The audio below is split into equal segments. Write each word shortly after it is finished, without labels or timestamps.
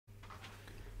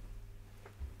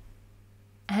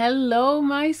Hello,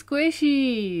 my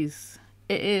squishies.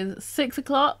 It is 6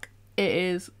 o'clock. It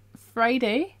is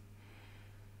Friday.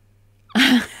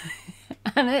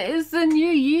 And it is the new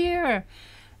year.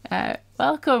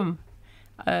 Welcome.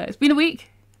 It's been a week.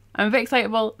 I'm very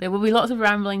excitable. There will be lots of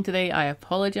rambling today. I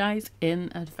apologise in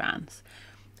advance.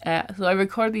 So I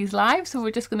record these live, so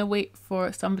we're just going to wait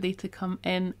for somebody to come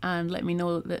in and let me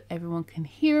know that everyone can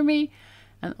hear me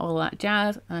and all that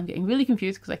jazz. And I'm getting really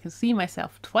confused because I can see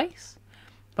myself twice,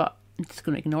 but I'm just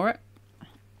going to ignore it.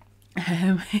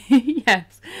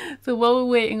 Yes, so while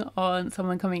we're waiting on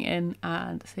someone coming in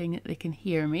and saying that they can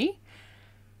hear me,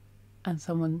 I'm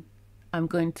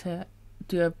going to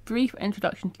do a brief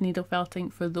introduction to needle felting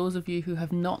for those of you who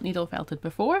have not needle felted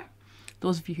before.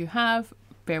 Those of you who have,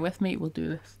 bear with me, we'll do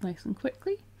this nice and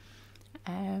quickly.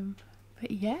 But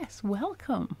yes,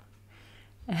 welcome.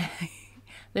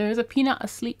 There is a Peanut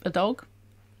asleep, a dog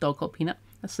called Peanut,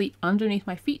 asleep underneath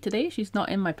my feet today. She's not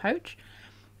in my pouch.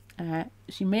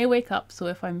 She may wake up, so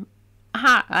if I'm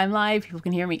live, people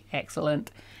can hear me,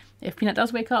 excellent. If Peanut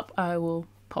does wake up, I will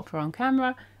pop her on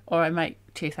camera, or I might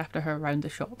chase after her around the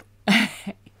shop.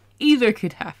 Either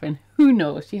could happen, who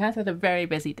knows. She has had a very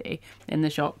busy day in the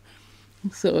shop,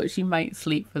 so she might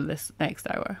sleep for this next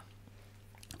hour.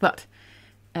 But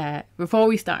before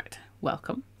we start,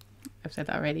 welcome. I've said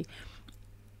that already.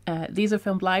 These are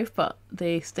filmed live, but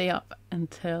they stay up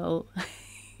until...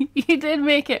 You did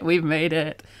make it! We've made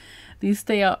it! These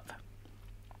stay up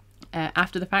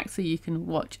after the fact, so you can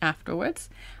watch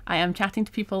afterwards. I am chatting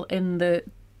to people in the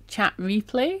chat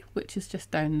replay, which is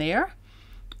just down there.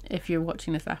 If you're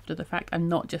watching this after the fact, I'm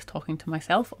not just talking to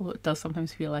myself, although it does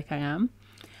sometimes feel like I am.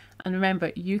 And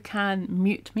remember, you can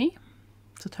mute me,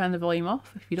 so turn the volume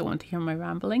off if you don't want to hear my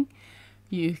rambling.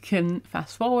 You can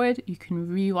fast forward, you can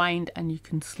rewind, and you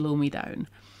can slow me down.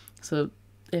 So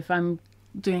if I'm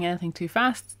doing anything too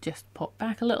fast, just pop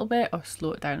back a little bit or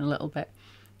slow it down a little bit.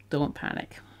 Don't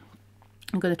panic.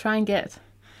 I'm going to try and get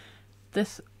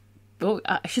this... Oh,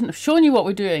 I shouldn't have shown you what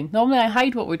we're doing. Normally I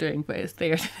hide what we're doing, but it's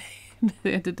there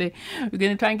today. We're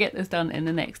going to try and get this done in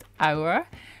the next hour.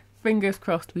 Fingers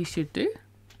crossed we should do.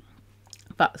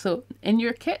 But so in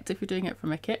your kit, if you're doing it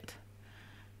from a kit,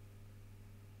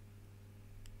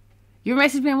 you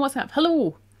message me on WhatsApp.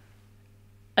 Hello!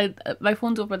 My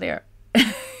phone's over there.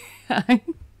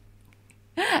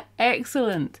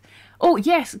 Excellent. Oh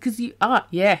yes, because you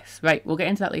yes, right, we'll get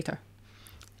into that later.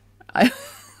 I'm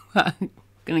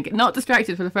gonna get not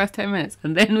distracted for the first 10 minutes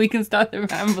and then we can start the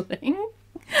rambling.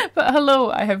 But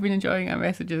hello, I have been enjoying our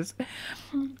messages.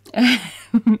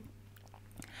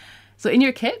 So in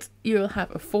your kit you'll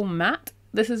have a foam mat.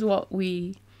 This is what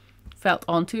we felt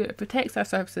onto. It protects our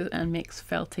surfaces and makes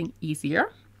felting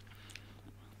easier.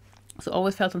 So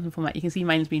always felt on some foam mat. You can see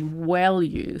mine's been well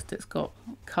used. It's got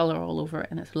colour all over it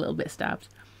and it's a little bit stabbed.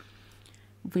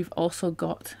 We've also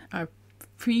got our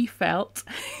pre-felt,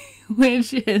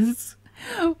 which is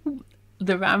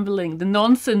the rambling. The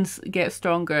nonsense gets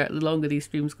stronger the longer these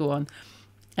streams go on.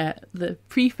 The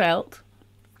pre-felt,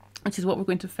 which is what we're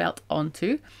going to felt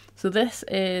onto. So this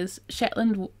is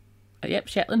Shetland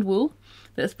wool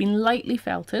that's been lightly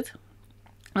felted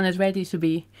and is ready to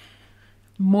be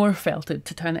more felted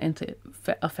to turn it into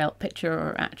a felt picture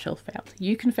or actual felt.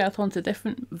 You can felt onto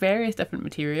various different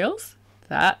materials.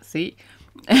 See,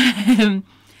 but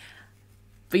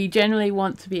you generally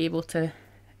want to be able to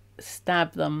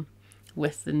stab them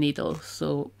with the needle.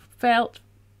 So felt,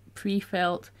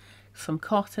 pre-felt, some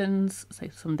cottons, say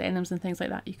some denims and things like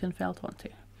that you can felt onto.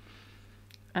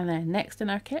 And then next in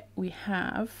our kit we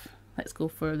have, let's go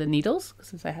for the needles,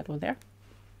 since I had one there.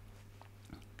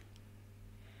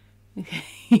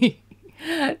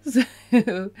 So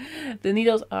the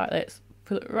needles are, let's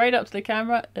put it right up to the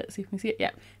camera, let's see if we can see it.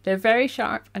 Yeah, they're very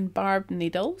sharp and barbed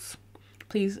needles.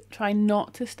 Please try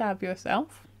not to stab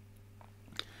yourself.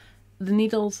 The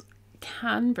needles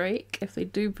can break. If they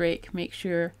do break, make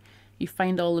sure you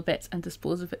find all the bits and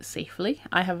dispose of it safely.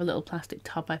 I have a little plastic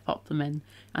tub I pop them in,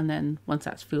 and then once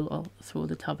that's full I'll throw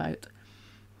the tub out.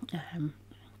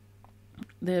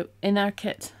 In our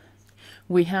kit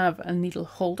we have a needle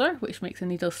holder, which makes a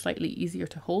needle slightly easier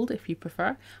to hold if you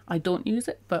prefer. I don't use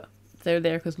it, but they're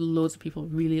there because loads of people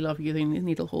really love using these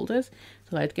needle holders,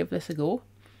 so I'd give this a go.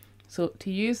 So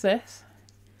to use this,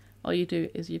 all you do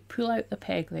is you pull out the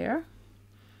peg there.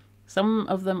 Some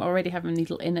of them already have a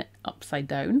needle in it upside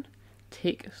down.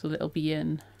 So that it'll be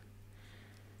in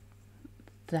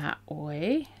that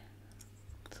way.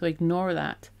 So ignore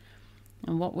that.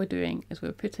 And what we're doing is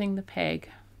we're putting the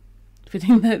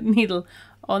needle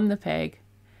on the peg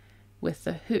with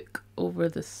the hook over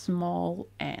the small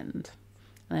end,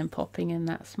 and then popping in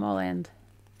that small end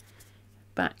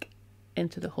back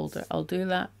into the holder. I'll do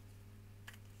that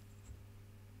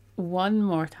one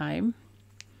more time.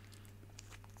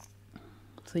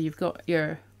 So you've got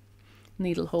your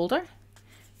needle holder,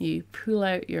 you pull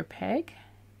out your peg,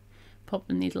 pop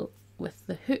the needle with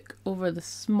the hook over the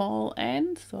small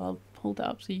end, so I'll hold it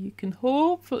up so you can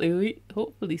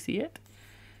hopefully see it,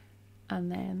 and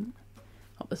then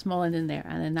pop the small end in there,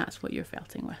 and then that's what you're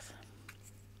felting with.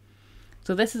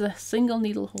 So this is a single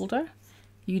needle holder.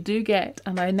 You do get,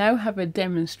 and I now have a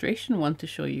demonstration one to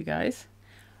show you guys,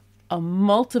 a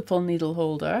multiple needle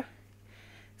holder.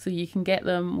 So you can get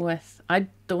them with, I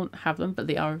don't have them, but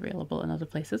they are available in other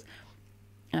places.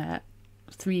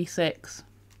 3, 6,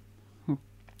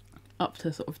 up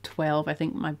to sort of 12. I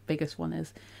think my biggest one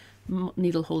is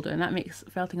needle holder, and that makes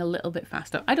felting a little bit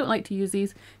faster. I don't like to use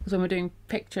these because when we're doing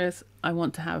pictures, I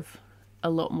want to have a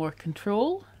lot more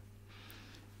control.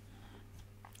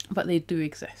 But they do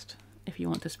exist if you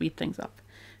want to speed things up.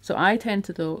 So I tend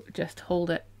to, though, just hold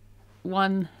it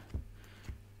 1,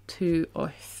 2,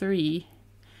 or 3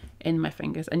 in my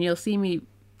fingers, and you'll see me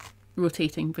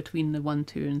rotating between the 1,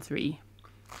 2, and 3.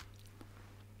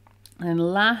 And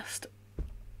last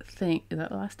thing, is that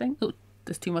the last thing? Oh,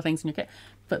 there's 2 more things in your kit.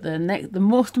 But the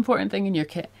most important thing in your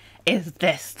kit is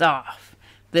this stuff.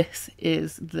 This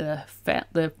is the felt.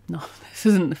 No, this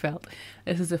isn't the felt.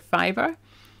 This is the fibre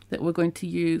that we're going to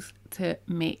use to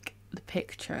make the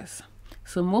pictures.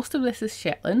 So most of this is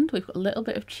Shetland. We've got a little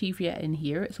bit of Cheviot in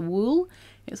here. It's wool.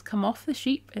 It's come off the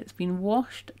sheep. It's been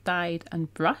washed, dyed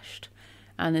and brushed,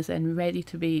 and is then ready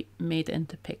to be made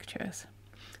into pictures.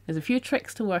 There's a few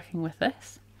tricks to working with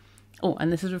this. Oh,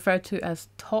 and this is referred to as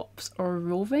tops or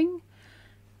roving.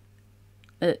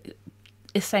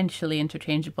 Essentially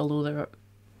interchangeable, though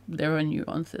there are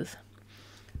nuances.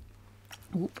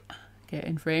 Oop, get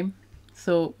in frame.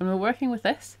 So when we're working with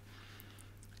this,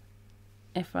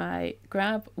 if I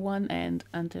grab one end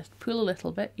and just pull a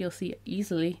little bit, you'll see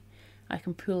easily I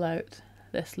can pull out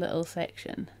this little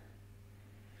section.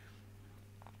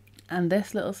 And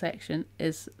this little section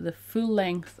is the full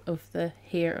length of the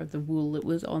hair of the wool that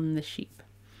was on the sheep.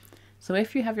 So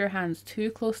if you have your hands too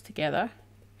close together,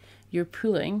 you're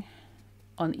pulling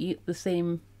on the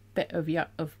same bit of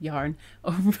yarn.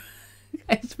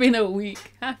 It's been a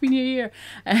week. Happy New Year.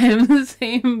 The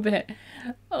same bit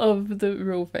of the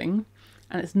roving,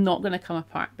 and it's not going to come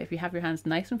apart. But if you have your hands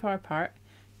nice and far apart,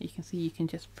 you can see you can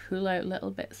just pull out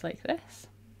little bits like this.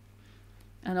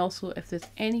 And also, if there's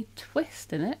any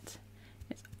twist in it,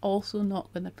 it's also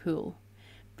not going to pull,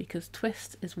 because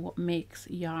twist is what makes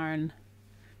yarn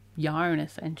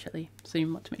essentially. So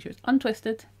you want to make sure it's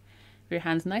untwisted, your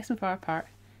hands nice and far apart,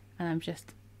 and I'm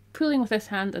just pulling with this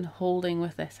hand and holding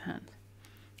with this hand.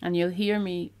 And you'll hear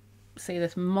me say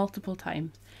this multiple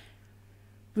times.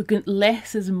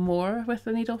 Less is more with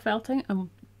the needle felting, and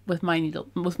with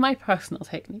my personal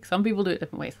technique. Some people do it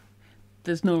different ways.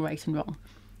 There's no right and wrong.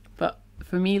 But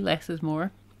for me, less is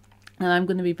more. And I'm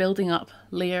going to be building up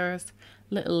layers,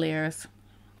 little layers,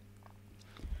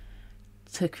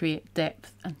 to create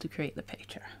depth and to create the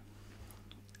picture.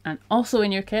 And also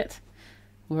in your kit,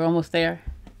 we're almost there,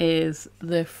 is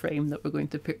the frame that we're going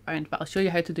to put around. But I'll show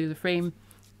you how to do the frame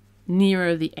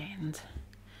nearer the end.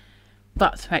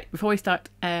 But right, before we start,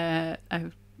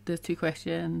 there's 2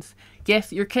 questions.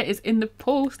 Yes, your kit is in the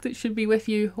post. It should be with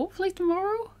you hopefully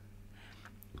tomorrow.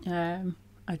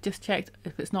 I just checked.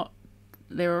 If it's not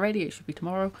there already, it should be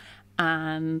tomorrow.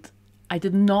 And I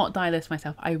did not dye this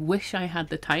myself. I wish I had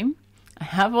the time. I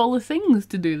have all the things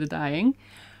to do the dyeing,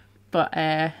 but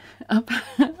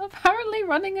apparently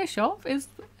running a shop is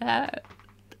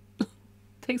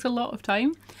takes a lot of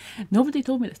time. Nobody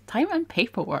told me this. Time and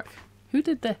paperwork. Who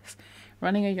did this?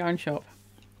 Running a yarn shop.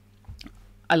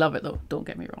 I love it though, don't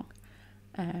get me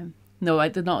wrong. No, I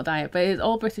did not dye it, but it's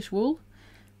all British wool.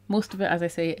 Most of it, as I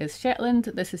say, is Shetland.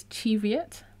 This is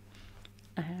Cheviot,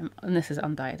 and this is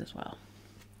undyed as well.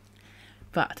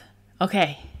 But,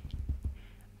 okay,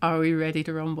 are we ready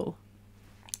to rumble?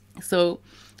 So,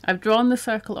 I've drawn the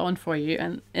circle on for you,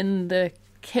 and in the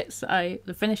kits,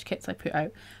 the finished kits I put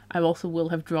out, I also will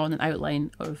have drawn an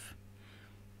outline of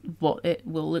what it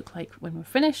will look like when we're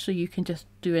finished, so you can just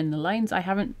do in the lines. I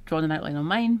haven't drawn an outline on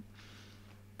mine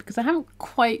because I haven't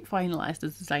quite finalised the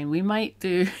design. We might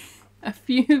do a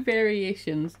few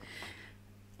variations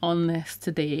on this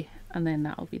today, and then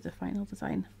that'll be the final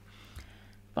design.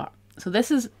 But so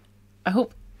this is, I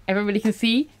hope everybody can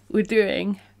see,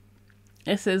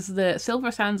 this is the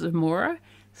Silver Sands of Morar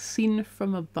seen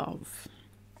from above.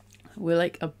 We're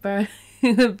like a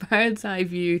bird's eye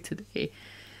view today.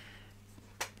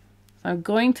 I'm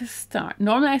going to start,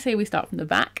 normally I say we start from the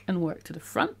back and work to the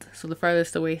front, so the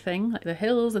furthest away thing, like the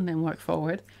hills, and then work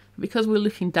forward. Because we're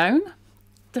looking down,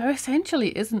 there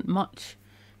essentially isn't much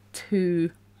to,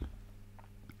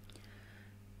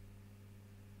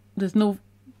 there's no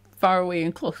far away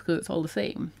and close because it's all the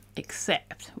same,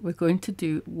 except we're going to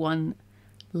do one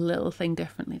little thing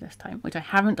differently this time, which I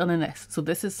haven't done in this, so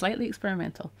this is slightly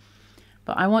experimental.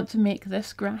 But I want to make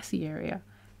this grassy area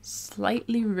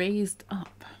slightly raised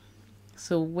up.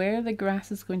 So where the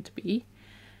grass is going to be,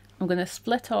 I'm going to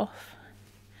split off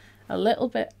a little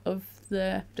bit of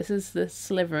this is the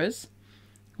Slivers,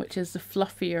 which is the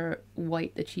fluffier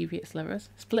white Achievate Slivers.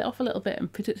 Split off a little bit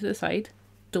and put it to the side.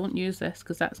 Don't use this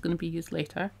because that's going to be used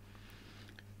later.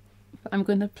 But I'm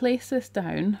going to place this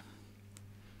down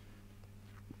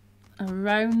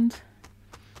around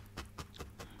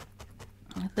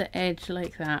the edge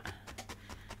like that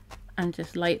and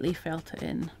just lightly felt it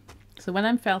in. So when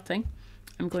I'm felting,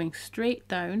 I'm going straight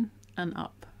down and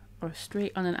up, or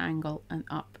straight on an angle and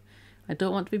up. I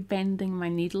don't want to be bending my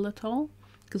needle at all,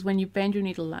 because when you bend your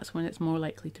needle, that's when it's more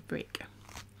likely to break.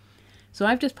 So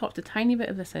I've just popped a tiny bit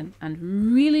of this in,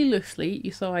 and really loosely,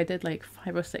 you saw I did like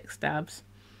 5 or 6 stabs,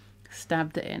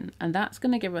 stabbed it in, and that's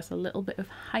going to give us a little bit of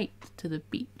height to the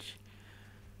beach.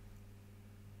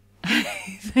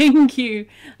 Thank you.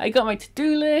 I got my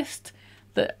to-do list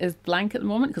that is blank at the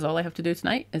moment because all I have to do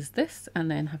tonight is this and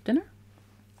then have dinner.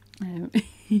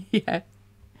 Yeah,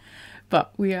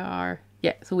 but we are,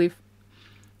 yeah, so we've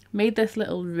made this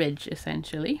little ridge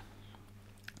essentially,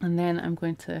 and then I'm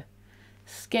going to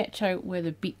sketch out where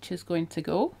the beach is going to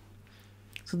go.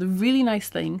 So the really nice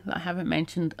thing that I haven't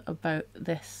mentioned about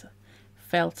this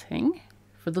felting,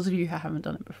 for those of you who haven't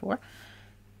done it before,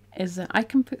 is that I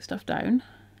can put stuff down,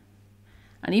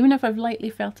 and even if I've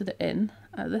lightly felted it in,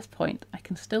 at this point I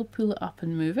can still pull it up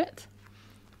and move it,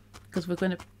 because we're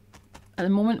going to, at the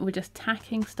moment we're just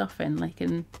tacking stuff in, like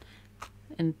in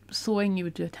sewing you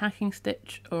would do a tacking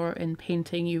stitch, or in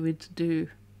painting you would do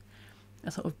a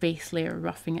sort of base layer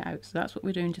roughing it out. So that's what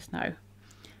we're doing just now.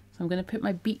 So I'm going to put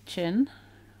my beach in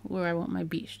where I want my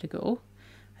beach to go.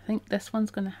 I think this one's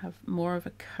going to have more of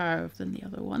a curve than the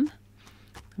other one.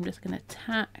 I'm just going to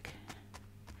tack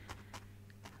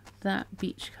that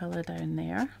beach colour down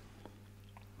there,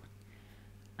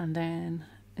 and then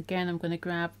again I'm going to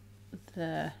grab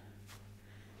the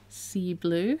sea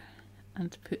blue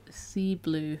and put the sea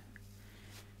blue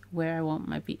where I want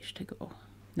my beach to go.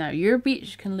 Now your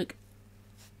beach can look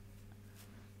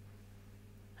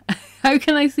how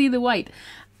can I see the white?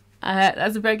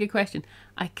 That's a very good question.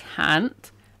 I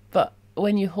can't, but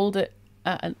when you hold it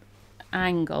at an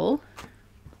angle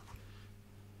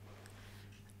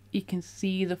you can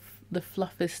see the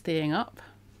fluff is staying up,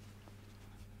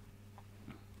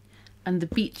 and the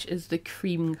beach is the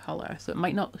cream colour, so it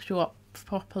might not show up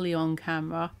properly on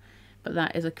camera, but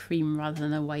that is a cream rather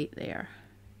than a white there.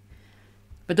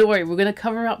 But don't worry, we're going to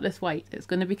cover up this white. It's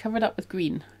going to be covered up with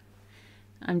green.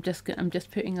 I'm just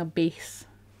putting a base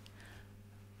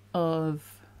of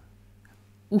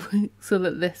so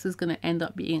that this is going to end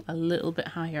up being a little bit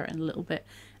higher and a little bit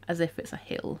as if it's a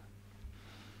hill.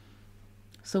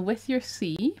 So with your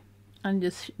sea and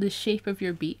just the shape of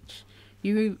your beach,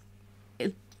 you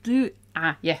do,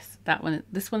 yes, that one,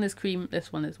 this one is cream,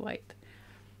 this one is white.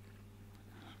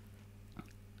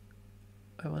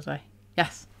 Where was I?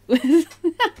 Yes.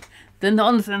 The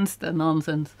nonsense.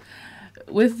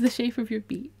 With the shape of your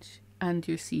beach and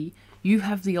your sea, you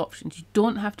have the options. You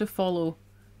don't have to follow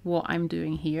what I'm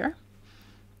doing here.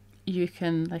 You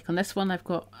can, like on this one, I've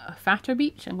got a fatter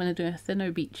beach. I'm going to do a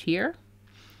thinner beach here,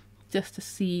 just to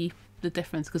see the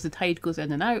difference, because the tide goes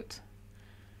in and out.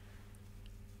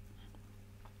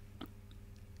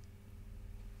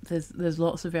 There's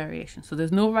lots of variation, so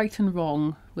there's no right and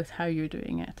wrong with how you're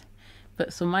doing it.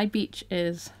 But so my beach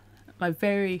is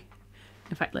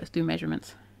in fact, let's do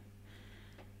measurements,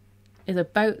 is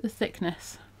about the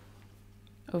thickness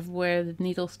of where the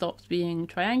needle stops being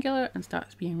triangular and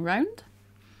starts being round.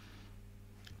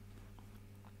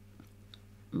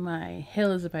 My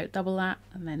hill is about double that,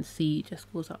 and then C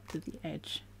just goes up to the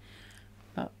edge.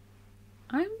 But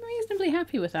I'm reasonably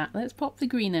happy with that. Let's pop the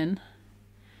green in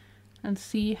and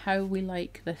see how we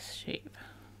like this shape.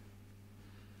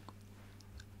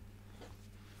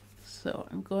 So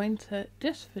I'm going to,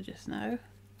 just now.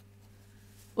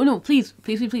 Oh no, please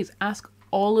ask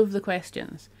all of the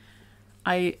questions.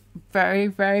 I very,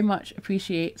 very much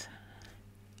appreciate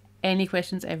any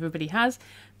questions everybody has,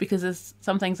 because there's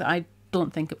some things that I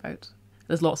don't think about.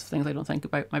 There's lots of things I don't think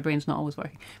about. My brain's not always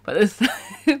working. But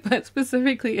but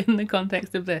specifically in the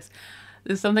context of this,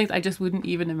 there's some things I just wouldn't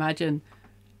even imagine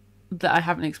that I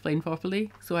haven't explained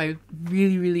properly. So I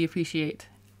really, really appreciate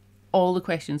all the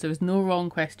questions. There was no wrong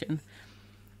question.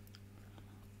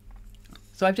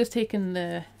 So I've just taken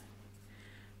the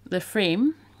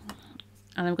frame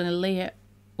and I'm going to lay it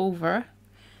over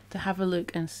to have a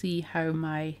look and see how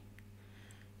my...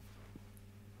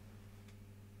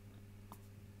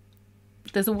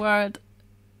 There's a word...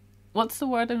 What's the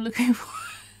word I'm looking for?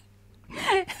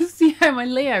 See how my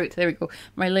layout... There we go.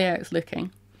 My layout's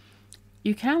looking.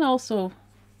 You can also,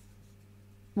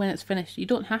 when it's finished, you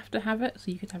don't have to have it, so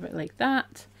you could have it like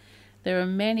that. There are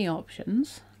many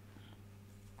options,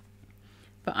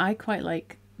 but I quite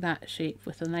like that shape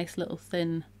with a nice little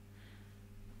thin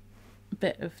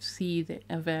bit of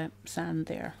sand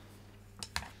there.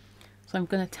 So I'm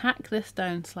going to tack this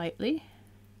down slightly.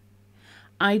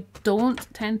 I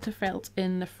don't tend to felt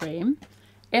in the frame.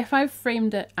 If I've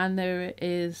framed it and there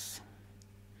is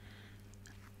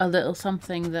a little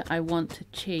something that I want to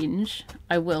change,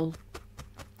 I will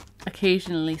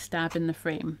occasionally stab in the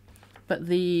frame. But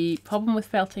the problem with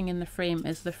felting in the frame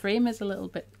is a little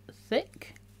bit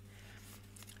thick.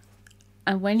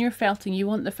 And when you're felting, you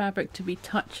want the fabric to be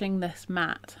touching this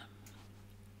mat.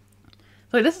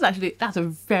 So this is actually, that's a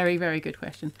very, very good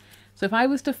question. So if I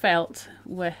was to felt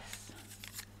with,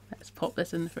 let's pop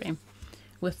this in the frame,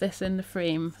 with this in the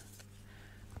frame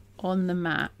on the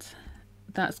mat,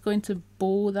 that's going to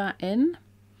bow that in,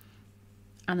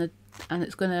 and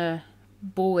it's going to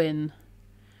bow in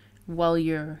while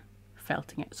you're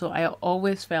felting it. So I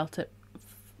always felt it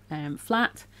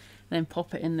flat, then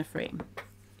pop it in the frame.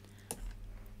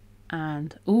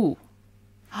 And ooh,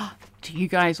 do you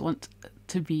guys want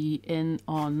to be in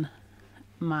on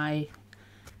my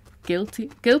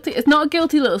guilty? It's not a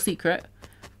guilty little secret,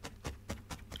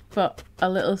 but a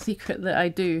little secret that I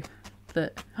do.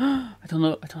 That I don't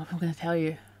know if I'm going to tell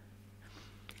you.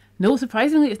 No,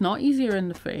 surprisingly, it's not easier in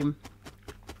the frame.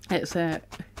 It's a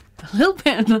little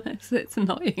bit. It's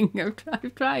annoying.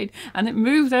 I've tried, and it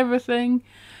moves everything.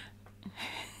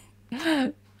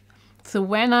 So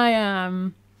when I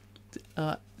am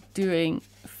doing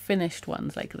finished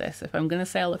ones like this, if I'm going to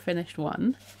sell a finished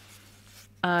one,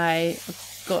 I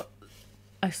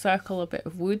circle a bit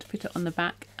of wood, put it on the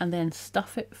back, and then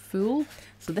stuff it full.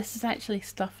 So this is actually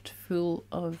stuffed full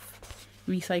of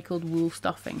recycled wool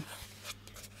stuffing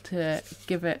to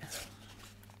give it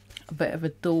a bit of a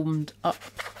domed up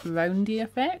roundy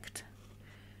effect.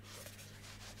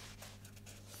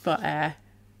 But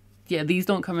yeah, these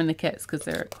don't come in the kits because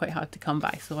they're quite hard to come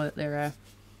by, so they're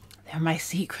my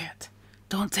secret.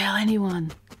 Don't tell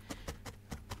anyone.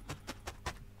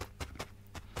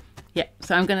 Yeah,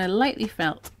 so I'm going to lightly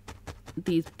felt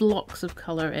these blocks of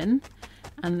colour in,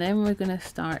 and then we're going to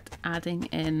start adding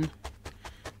in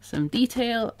some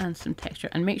detail and some texture,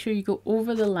 and make sure you go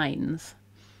over the lines.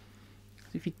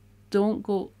 So if you don't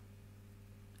go...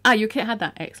 your kit had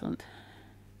that, excellent.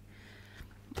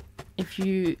 If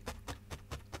you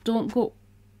don't go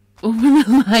over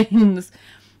the lines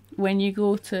when you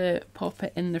go to pop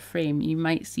it in the frame, you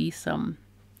might see some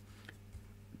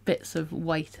bits of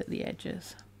white at the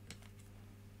edges.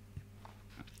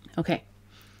 Okay,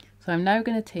 so I'm now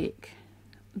going to take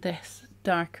this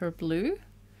darker blue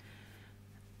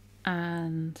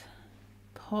and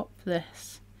pop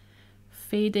this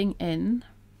fading in.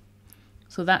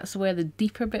 So that's where the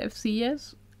deeper bit of sea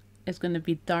is going to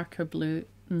be darker blue,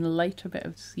 and the lighter bit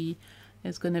of sea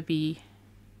is going to be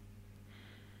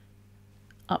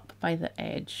up by the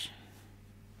edge.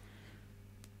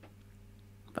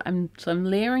 But I'm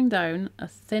layering down a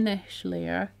thinnish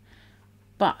layer,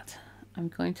 but I'm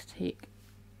going to take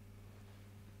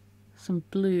some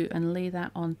blue and lay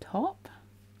that on top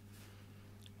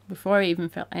before I even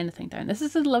felt anything down. This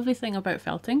is the lovely thing about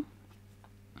felting,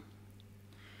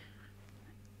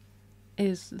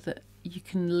 is that you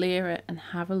can layer it and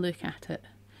have a look at it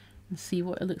and see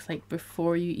what it looks like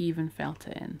before you even felt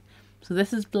it in. So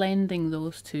this is blending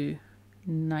those two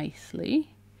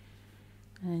nicely,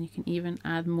 and you can even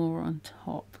add more on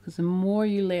top, because the more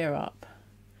you layer up,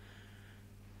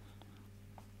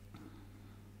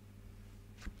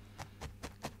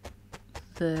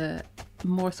 the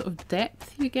more sort of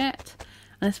depth you get.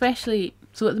 And especially,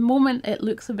 so at the moment it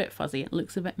looks a bit fuzzy, it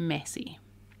looks a bit messy,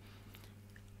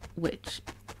 which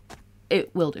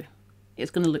it will do. It's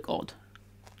going to look odd.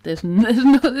 There's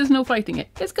no fighting it.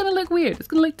 It's going to look weird. It's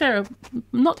going to look terrible.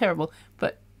 Not terrible,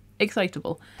 but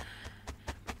excitable.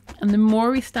 And the more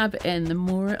we stab it in, the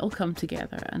more it'll come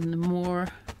together, and the more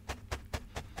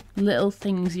little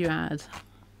things you add,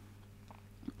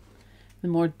 the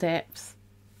more depth.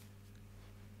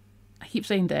 I keep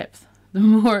saying depth. The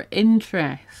more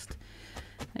interest.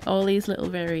 Like all these little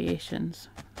variations.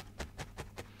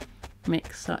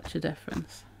 makes such a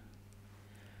difference.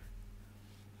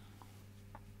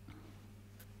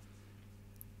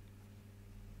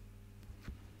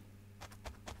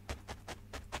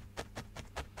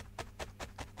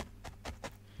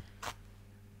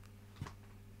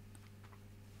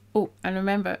 Oh, and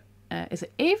remember, is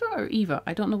it Ava or Eva?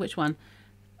 I don't know which one.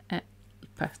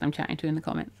 Person I'm chatting to in the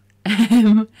comments.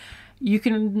 You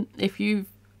can, if you've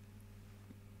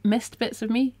missed bits of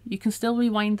me, you can still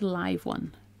rewind the live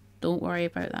one. Don't worry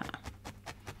about that.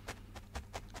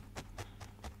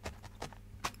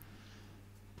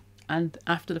 And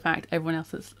after the fact, everyone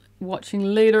else that's watching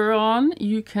later on,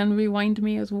 you can rewind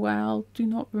me as well. Do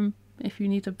not, if you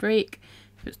need a break,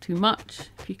 if it's too much,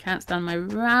 if you can't stand my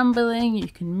rambling, you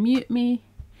can mute me.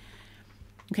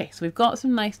 Okay, so we've got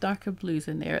some nice darker blues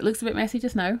in there. It looks a bit messy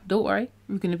just now. Don't worry,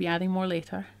 we're going to be adding more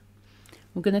later.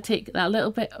 We're going to take that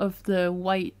little bit of the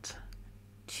white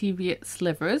Cheviot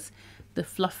Slivers, the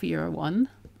fluffier one,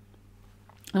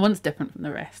 the one that's different from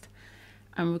the rest.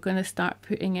 And we're going to start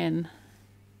putting in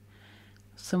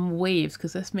some waves,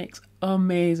 because this makes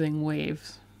amazing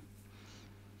waves.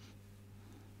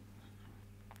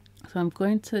 So I'm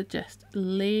going to just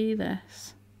lay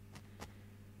this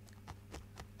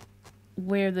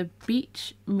where the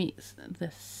beach meets the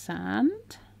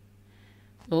sand.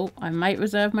 Oh, I might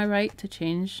reserve my right to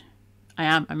change.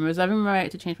 I'm reserving my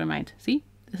right to change my mind. See,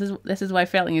 this is why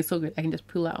felting is so good. I can just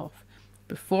pull that off.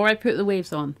 Before I put the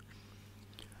waves on,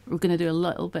 we're going to do a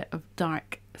little bit of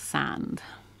dark sand.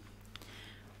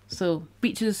 So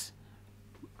beaches,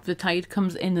 the tide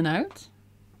comes in and out.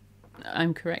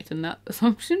 I'm correct in that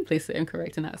assumption. Please say I'm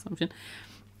correct in that assumption.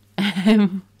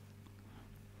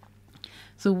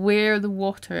 So where the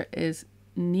water is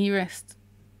nearest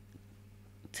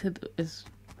to is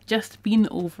just been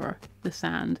over the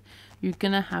sand, you're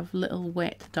gonna have little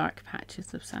wet dark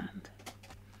patches of sand.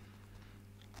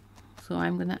 So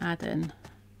I'm gonna add in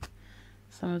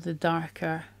some of the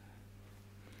darker,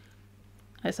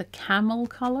 it's a camel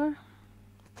colour.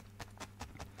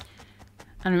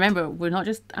 And remember, we're not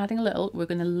just adding a little, we're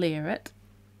gonna layer it.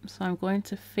 So I'm going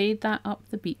to fade that up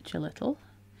the beach a little.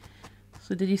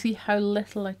 So did you see how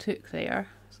little I took there?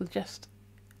 So just,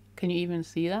 can you even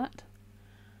see that?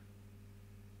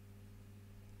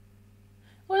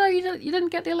 Oh no, you didn't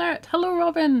get the alert. Hello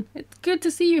Robin, it's good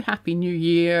to see you. Happy New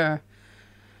Year.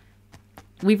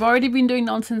 We've already been doing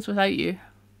nonsense without you,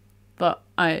 but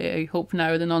I hope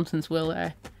now the nonsense will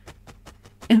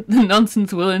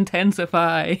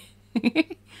intensify.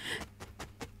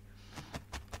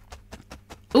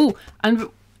 Oh, and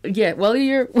yeah, while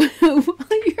you're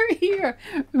here,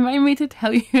 remind me to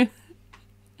tell you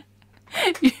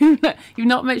you've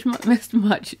not missed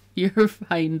much. You're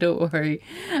fine, don't worry.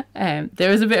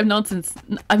 There is a bit of nonsense.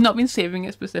 I've not been saving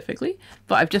it specifically,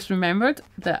 but I've just remembered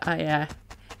that I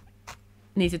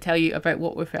need to tell you about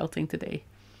what we're felting today.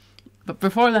 But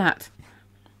before that,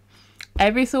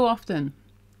 every so often,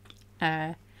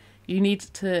 you need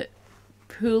to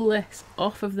pull this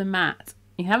off of the mat.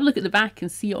 You have a look at the back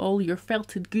and see all your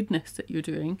felted goodness that you're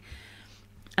doing,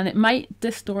 and it might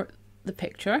distort the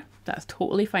picture. That's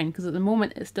totally fine, because at the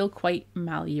moment it's still quite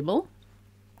malleable,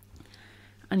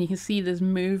 and you can see there's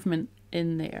movement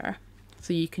in there,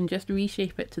 so you can just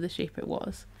reshape it to the shape it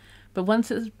was. But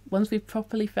once we've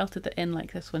properly felted it in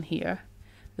like this one here,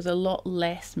 there's a lot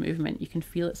less movement. You can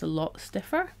feel it's a lot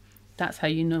stiffer. That's how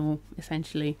you know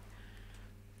essentially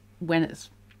when it's,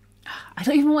 I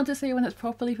don't even want to say when it's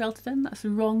properly felted in, that's the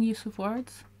wrong use of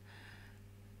words.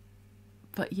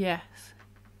 But yes,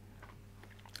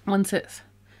 once it's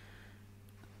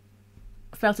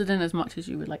felted in as much as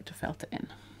you would like to felt it in.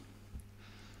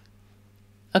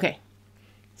 Okay,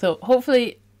 so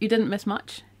hopefully you didn't miss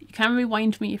much. You can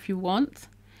rewind me if you want,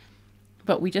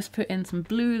 but we just put in some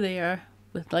blue there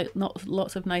with like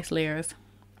lots of nice layers,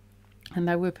 and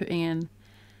now we're putting in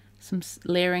some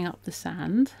layering up the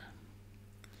sand.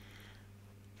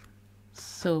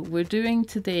 So we're doing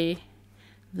today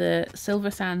the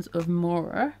Silver Sands of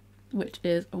Morar, which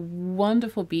is a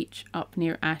wonderful beach up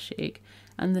near Ashegg,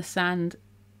 and the sand,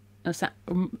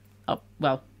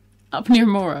 up near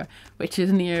Morar, which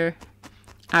is near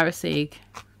Ashegg,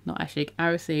 not Ashegg,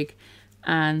 Ashegg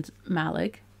and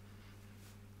Malig,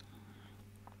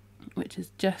 which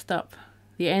is just up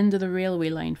the end of the railway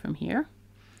line from here.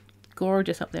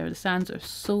 Gorgeous up there. The sands are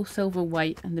so silver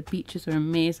white and the beaches are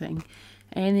amazing.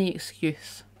 Any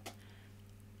excuse,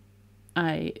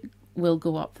 I will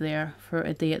go up there for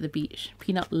a day at the beach.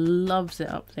 Peanut loves it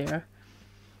up there.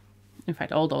 In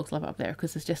fact, all dogs love it up there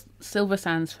because it's just silver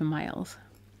sands for miles.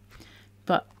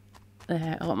 But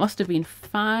it must have been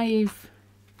five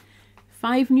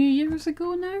New Years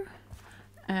ago now.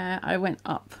 I went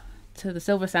up to the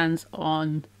Silver Sands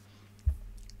on,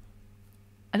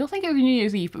 I don't think it was New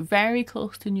Year's Eve, but very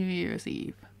close to New Year's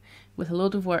Eve, with a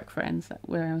load of work friends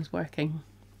where I was working.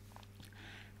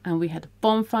 And we had a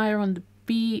bonfire on the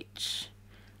beach,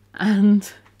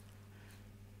 and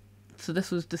so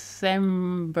this was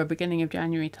December, beginning of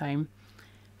January time.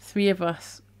 3 of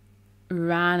us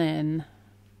ran in.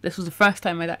 This was the first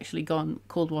time I'd actually gone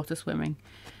cold water swimming.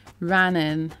 Ran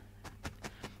in,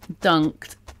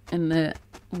 dunked in the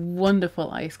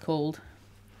wonderful ice cold,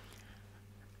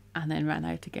 and then ran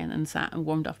out again and sat and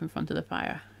warmed up in front of the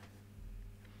fire.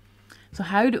 So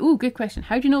oh, good question.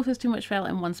 How do you know if there's too much felt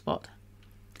in one spot?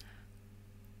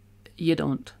 You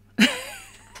don't.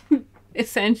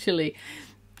 Essentially.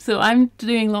 So I'm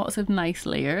doing lots of nice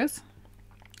layers,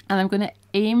 and I'm going to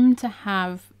aim to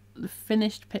have the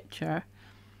finished picture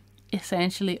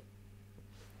essentially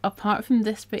apart from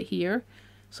this bit here.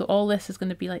 So all this is going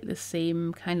to be like the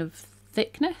same kind of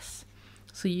thickness,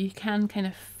 so you can kind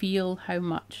of feel how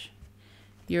much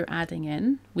you're adding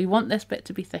in. We want this bit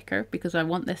to be thicker because I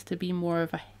want this to be more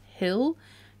of a hill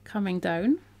coming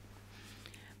down.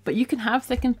 But you can have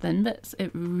thick and thin bits,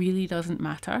 it really doesn't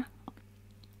matter.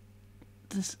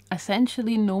 There's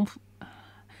essentially no,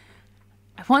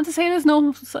 I want to say there's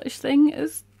no such thing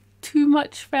as too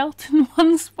much felt in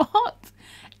one spot.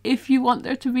 If you want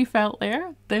there to be felt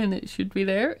there, then it should be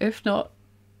there. If not,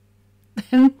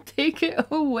 then take it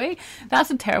away.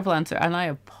 That's a terrible answer, and I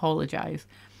apologise.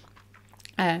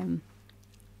 I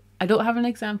don't have an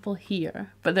example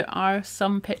here, but there are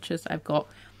some pictures I've got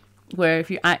where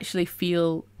if you actually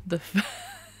feel the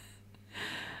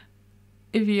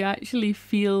if you actually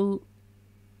feel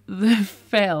the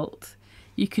felt,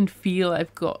 you can feel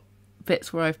I've got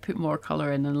bits where I've put more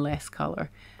colour in and less colour.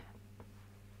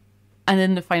 And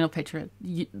in the final picture,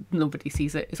 nobody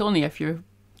sees it. It's only if you're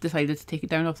decided to take it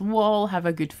down off the wall, have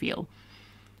a good feel.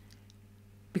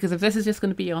 Because if this is just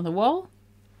going to be on the wall,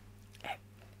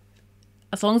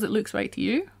 as long as it looks right to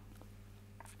you,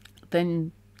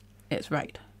 then it's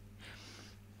right.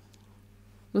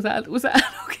 Was that an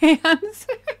okay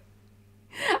answer?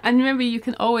 And remember, you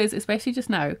can always, especially just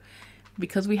now,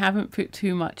 because we haven't put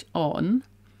too much on,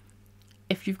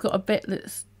 if you've got a bit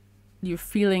that's you're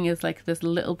feeling is like there's a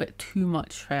little bit too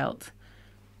much felt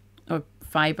or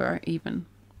fibre even,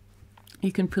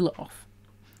 you can pull it off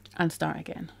and start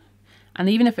again. And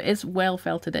even if it is well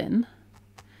felted in,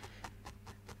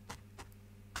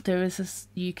 there is this,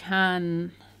 you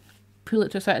can pull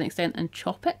it to a certain extent and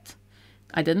chop it.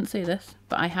 I didn't say this,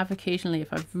 but I have occasionally,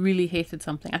 if I've really hated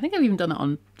something, I think I've even done it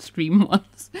on stream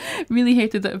once, really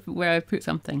hated it where I put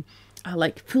something, I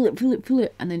like pull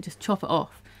it, and then just chop it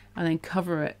off and then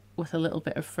cover it with a little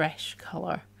bit of fresh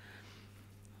colour.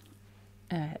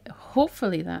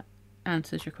 Hopefully that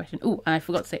answers your question. Oh, and I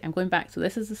forgot to say, I'm going back. So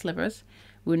this is the Slivers.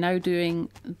 We're now doing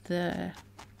the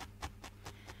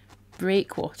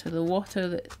breakwater, the water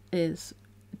that is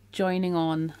joining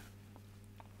on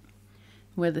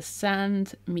where the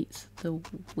sand meets the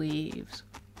waves.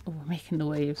 Oh, we're making the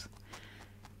waves.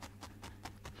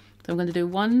 So I'm going to do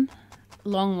one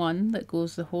long one that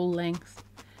goes the whole length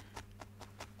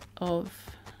of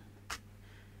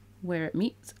where it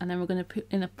meets, and then we're going to put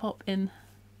in a pop in.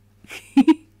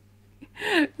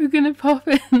 We're going to pop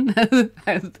in,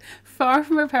 far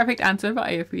from a perfect answer, but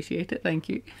I appreciate it, thank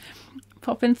you.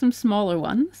 Pop in some smaller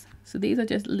ones. So these are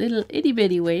just little itty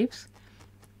bitty waves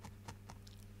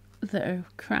that are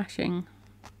crashing,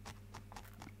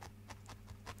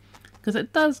 because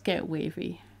it does get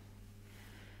wavy.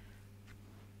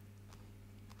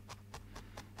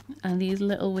 And these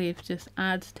little waves just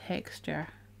add texture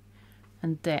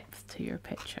and depth to your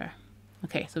picture.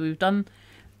 Okay, so we've done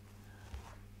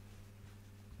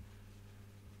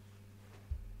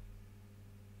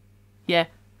yeah,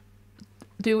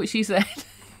 do what she said.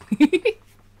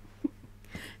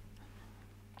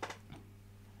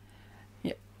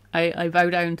 Yeah, I bow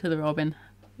down to the robin.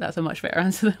 That's a much better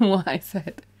answer than what I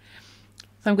said.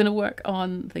 So I'm going to work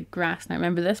on the grass now.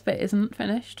 Remember, this bit isn't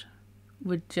finished.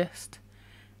 We're just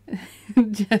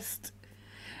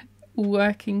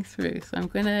working through. So I'm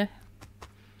going to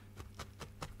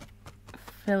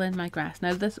fill in my grass.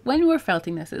 Now this, when we're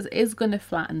felting this, it is going to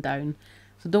flatten down.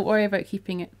 So don't worry about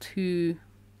keeping it too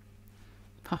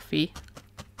puffy.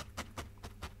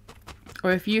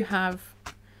 Or if you have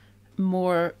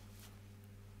more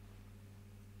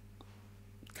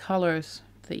colours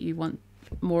that you want,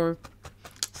 more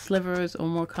slivers or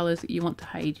more colours that you want to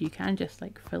hide, you can just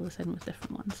like fill this in with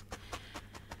different ones.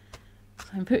 So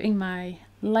I'm putting my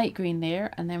light green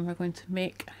there, and then we're going to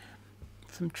make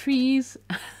some trees.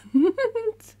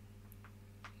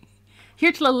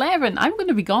 Here till 11. I'm going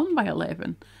to be gone by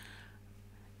 11.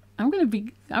 I'm gonna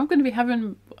be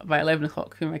having by 11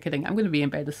 o'clock. Who am I kidding? I'm gonna be in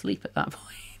bed asleep at that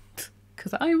point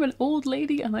because I'm an old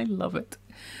lady and I love it.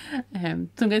 So I'm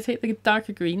gonna take the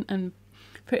darker green and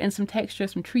put in some texture,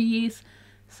 some trees,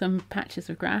 some patches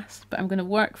of grass. But I'm gonna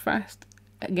work first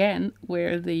again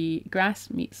where the grass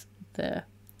meets the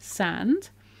sand,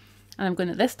 and I'm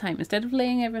gonna this time, instead of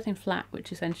laying everything flat,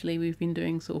 which essentially we've been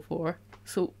doing so far,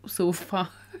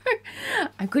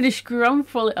 I'm going to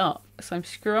scrumple it up. So I'm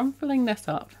scrumpling this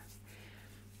up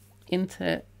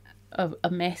into a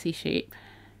messy shape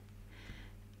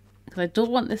because I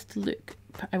don't want this to look,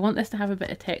 I want this to have a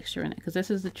bit of texture in it because this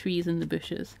is the trees and the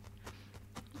bushes.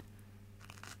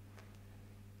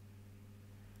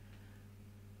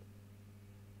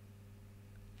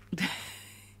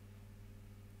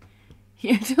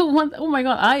 Here till one. Oh my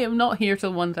god, I am not here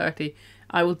till 1:30.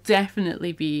 I will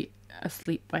definitely be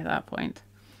asleep by that point.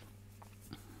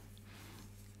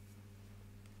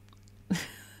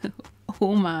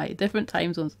 Oh my, different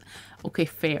time zones. Okay,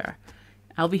 fair.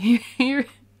 I'll be here.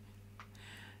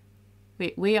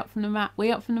 Wait, way up from the map.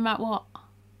 Way up from the map what?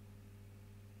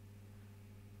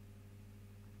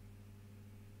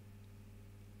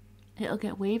 It'll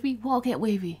get wavy? What'll get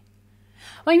wavy?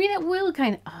 Oh, I mean it will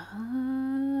kind of...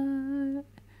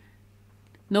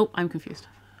 Nope, I'm confused.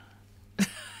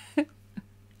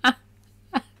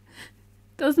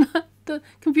 Does not... The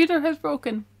computer has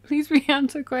broken. Please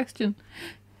re-answer question.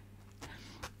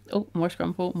 Oh, more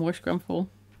scrumple, more scrumple.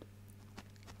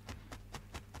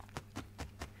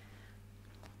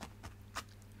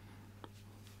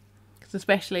 Because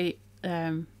especially...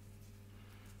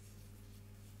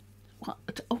 what?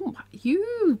 Oh,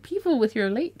 you people with your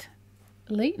late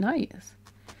nights.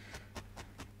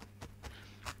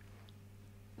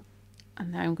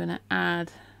 And now I'm going to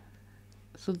add,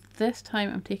 so this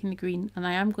time I'm taking the green and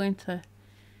I am going to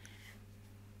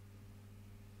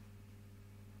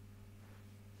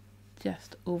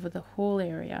just over the whole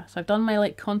area. So I've done my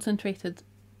like concentrated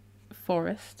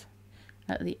forest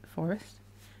at the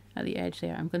edge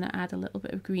there. I'm going to add a little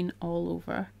bit of green all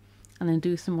over and then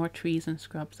do some more trees and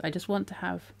scrubs. I just want to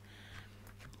have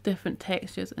different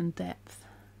textures and depth.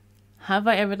 Have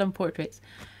I ever done portraits?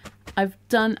 I've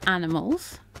done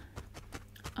animals.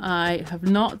 I have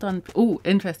not done, oh,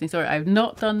 interesting, sorry, I've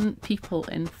not done people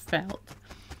in felt.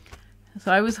 So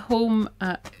I was home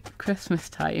at Christmas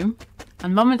time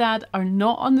and Mum and Dad are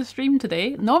not on the stream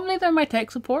today. Normally they're my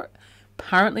tech support.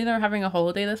 Apparently they're having a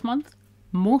holiday this month.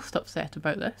 Most upset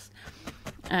about this.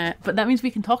 But that means we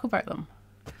can talk about them.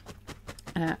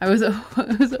 I was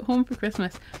at home for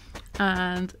Christmas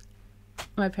and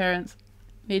my parents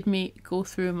made me go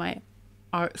through my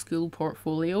art school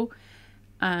portfolio,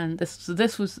 and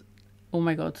this was, oh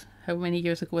my god, how many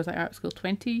years ago was I art school?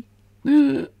 20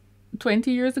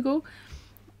 years ago.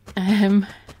 And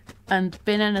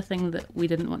been anything that we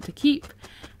didn't want to keep,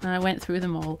 and I went through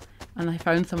them all and I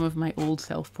found some of my old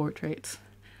self-portraits,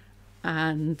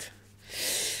 and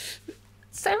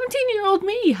 17-year-old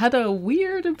me had a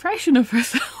weird impression of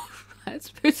herself.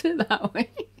 Let's put it that way.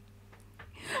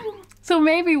 So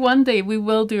maybe one day we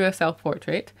will do a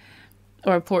self-portrait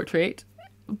or a portrait,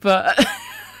 but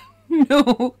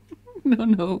no.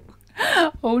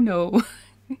 Oh no.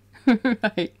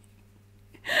 Right.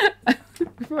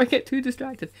 Before I get too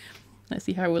distracted, let's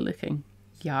see how we're looking.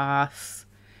 Yes.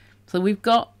 So we've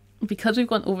got, because we've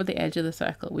gone over the edge of the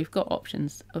circle, we've got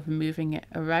options of moving it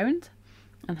around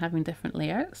and having different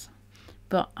layouts,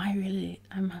 but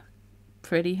I'm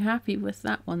pretty happy with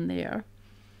that one there.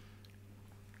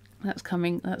 That's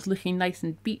looking nice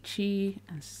and beachy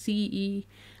and sea-y.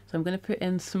 So I'm going to put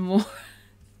in some more.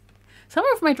 Some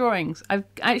of my drawings, I've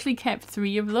actually kept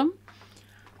 3 of them.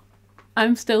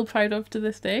 I'm still proud of to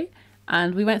this day.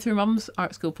 And we went through Mum's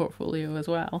art school portfolio as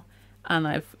well. And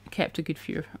I've kept a good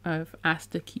few. I've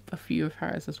asked to keep a few of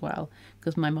hers as well,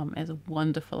 because my mum is a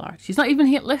wonderful artist. She's not even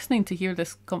here listening to hear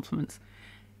this compliments.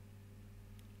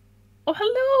 Oh,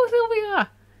 hello, Sylvia.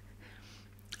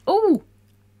 Oh,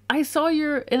 I saw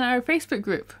you're in our Facebook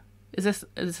group. Is this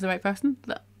the right person?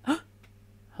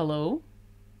 Hello?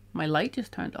 My light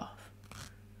just turned off.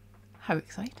 How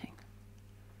exciting.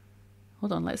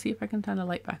 Hold on, let's see if I can turn the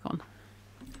light back on.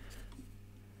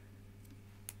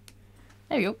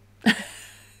 There we go.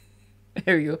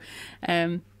 There we go.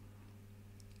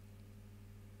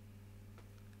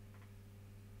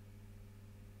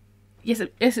 Yes,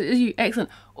 it is you. Excellent.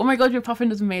 Oh my god, your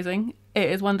puffin is amazing. It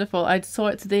is wonderful. I saw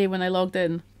it today when I logged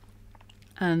in.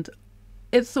 And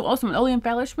it's so awesome. And all the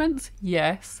embellishments.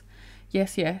 Yes.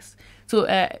 So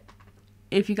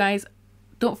if you guys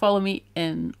don't follow me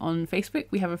on Facebook,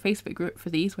 we have a Facebook group for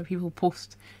these where people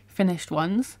post finished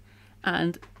ones.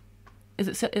 And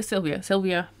it's Sylvia.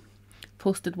 Sylvia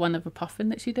posted one of a puffin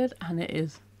that she did, and it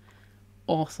is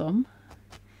awesome.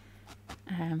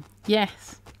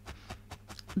 Yes,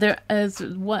 there is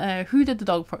who did the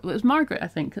dog portrait? It was Margaret, I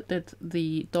think, that did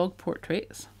the dog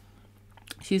portraits.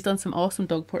 She's done some awesome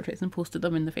dog portraits and posted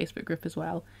them in the Facebook group as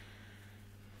well.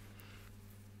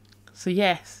 So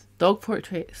yes, dog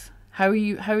portraits. How are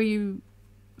you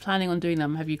planning on doing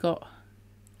them? Have you got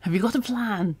a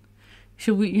plan?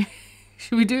 Should we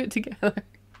do it together?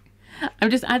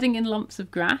 I'm just adding in lumps of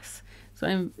grass, so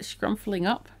I'm scrumpling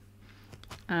up.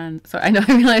 And so I know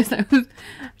I realised I was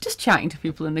just chatting to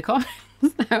people in the comments.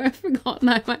 Now I've forgotten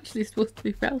I'm actually supposed to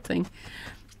be felting.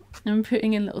 I'm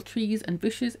putting in little trees and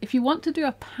bushes. If you want to do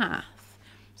a path,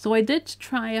 so I did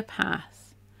try a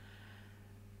path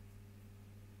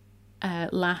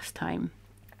last time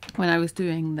when I was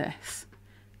doing this,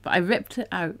 but I ripped it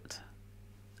out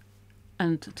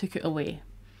and took it away.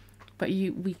 But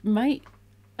we might,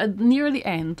 near the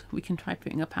end, we can try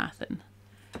putting a path in.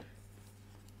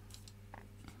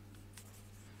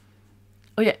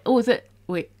 Oh yeah, is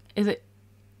it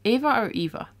Ava or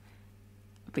Eva?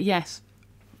 But yes,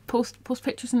 post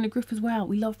pictures in the group as well.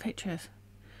 We love pictures.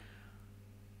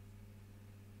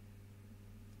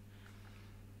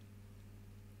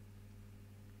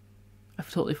 I've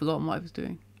totally forgotten what I was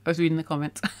doing. I was reading the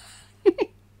comments.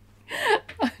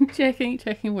 I'm checking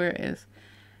where it is.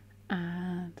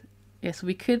 And yeah, so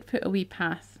we could put a wee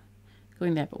path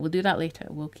going there, but we'll do that later.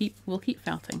 We'll keep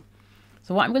felting.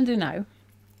 So what I'm going to do now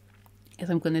is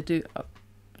I'm going to do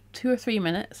 2 or 3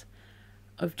 minutes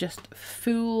of just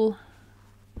full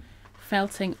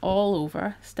felting all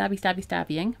over,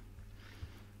 stabbying,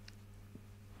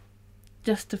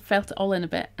 just to felt it all in a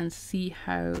bit and see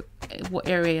what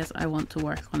areas I want to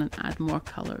work on and add more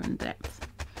colour and depth.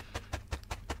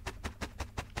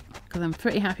 Because I'm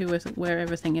pretty happy with where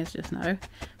everything is just now,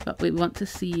 but we want to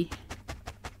see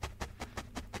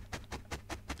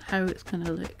how it's going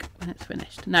to look when it's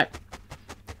finished. Now,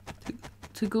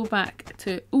 to go back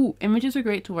to, images are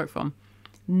great to work from.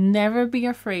 Never be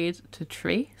afraid to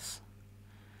trace,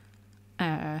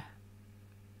 because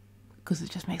it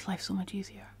just makes life so much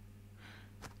easier.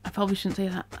 I probably shouldn't say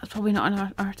that. That's probably not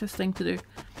an artist thing to do.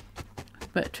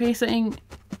 But tracing,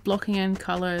 blocking in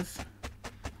colours,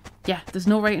 yeah, there's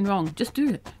no right and wrong. Just do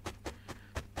it.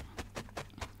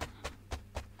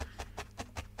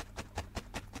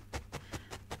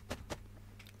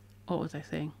 What was I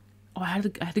saying? Oh, I had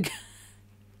to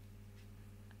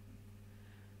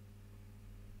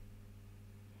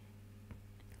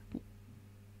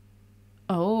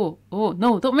Oh,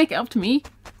 no, don't make it up to me.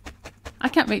 I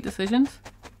can't make decisions.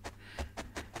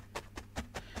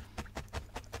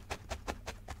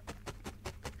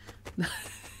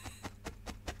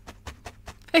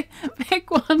 Pick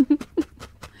one.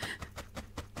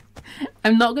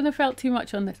 I'm not going to felt too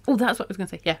much on this. Oh, that's what I was going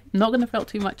to say. Yeah, I'm not going to felt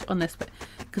too much on this bit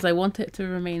because I want it to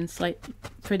remain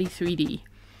pretty 3D.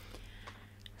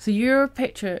 So your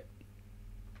picture...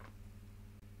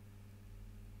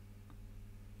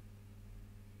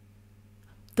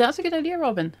 That's a good idea,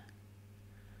 Robin.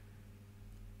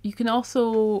 You can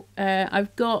also...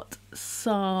 I've got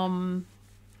some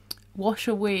wash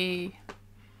away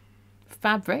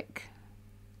fabric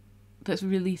that's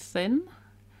really thin.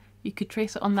 You could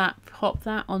trace it on that, pop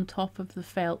that on top of the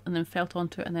felt and then felt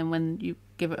onto it, and then when you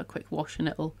give it a quick wash and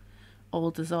it'll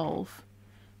all dissolve.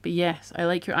 But yes, I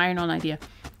like your iron-on idea.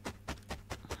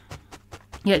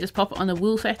 Yeah, just pop it on the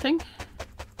wool setting.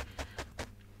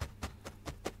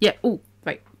 Yeah, oh,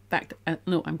 right, back to,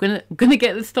 no, I'm gonna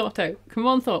get this thought out. Come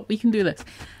on, thought, we can do this.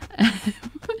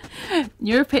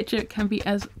 Your picture can be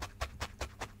as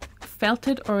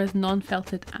felted or as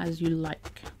non-felted as you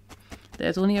like.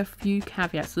 There's only a few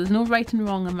caveats, so there's no right and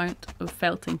wrong amount of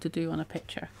felting to do on a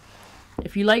picture.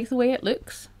 If you like the way it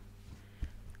looks,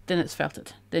 then it's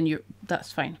felted. Then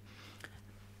that's fine.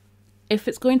 If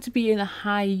it's going to be in a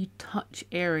high touch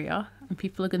area and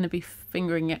people are going to be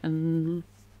fingering it and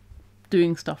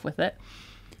doing stuff with it,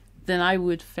 then I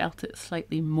would felt it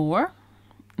slightly more.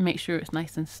 Make sure it's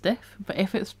nice and stiff. But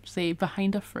if it's, say,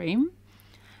 behind a frame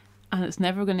and it's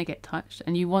never going to get touched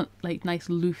and you want like nice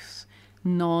loose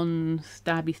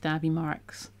non-stabby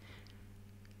marks,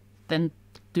 then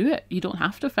do it. You don't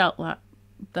have to felt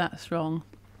that strong.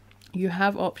 You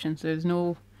have options. There's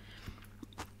no,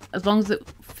 as long as it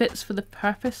fits for the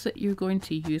purpose that you're going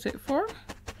to use it for.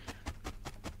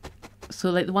 So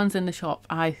like the ones in the shop,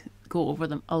 I go over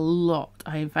them a lot.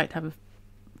 I in fact have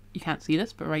you can't see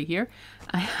this, but right here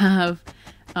I have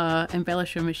a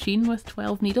embellisher machine with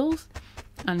 12 needles,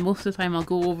 and most of the time I'll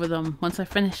go over them. Once I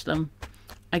finish them,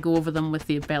 I go over them with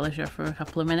the embellisher for a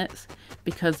couple of minutes,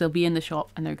 because they'll be in the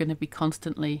shop and they're going to be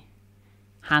constantly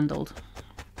handled.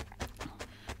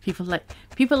 People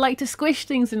like to squish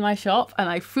things in my shop, and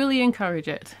I fully encourage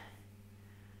it.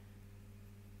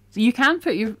 So you can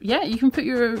put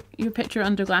your picture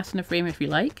under glass in a frame if you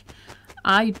like.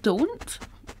 I don't,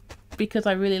 because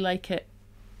I really like it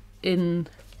in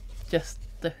just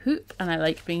the hoop, and I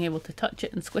like being able to touch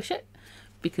it and squish it,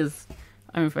 because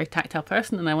I'm a very tactile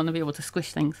person and I want to be able to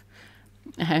squish things.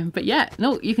 But yeah,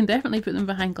 no, you can definitely put them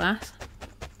behind glass.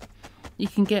 You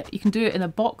can do it in a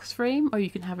box frame, or you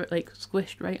can have it like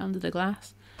squished right under the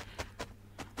glass.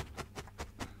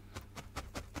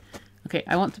 Okay,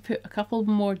 I want to put a couple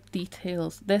more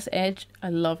details. This edge, I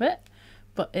love it,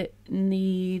 but it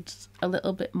needs a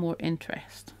little bit more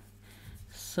interest.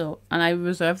 So, and I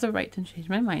reserve the right to change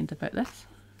my mind about this.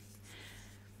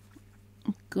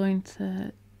 I'm going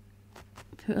to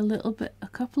put a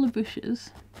couple of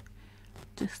bushes,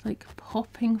 just like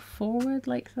popping forward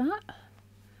like that.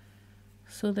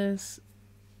 So there's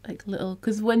like little,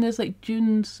 because when there's like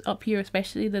dunes up here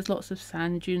especially, there's lots of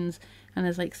sand dunes, and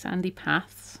there's like sandy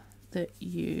paths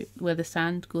where the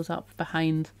sand goes up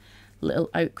behind little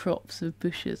outcrops of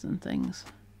bushes and things.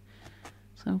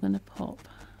 So I'm going to pop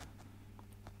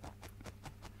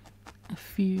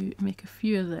make a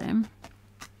few of them,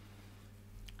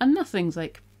 and nothing's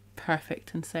like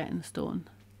perfect and set in stone.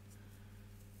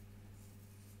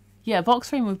 Yeah, a box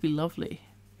frame would be lovely.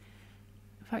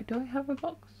 In fact, do I have a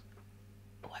box?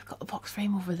 Oh, I've got a box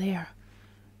frame over there.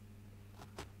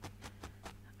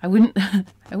 I wouldn't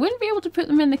be able to put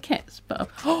them in the kits, but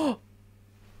oh,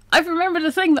 I've remembered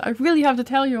a thing that I really have to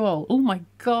tell you all. Oh my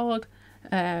god.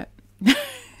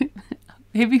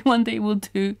 Maybe one day we'll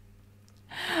do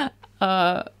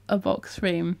a box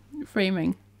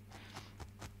framing.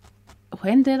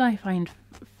 When did I find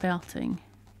felting?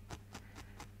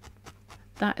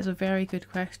 That is a very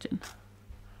good question.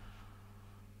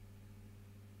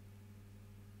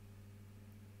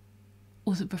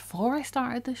 Was it before I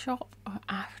started the shop or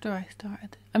after I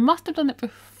started? I must have done it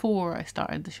before I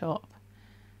started the shop.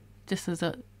 Just as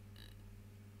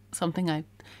something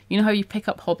you know how you pick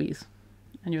up hobbies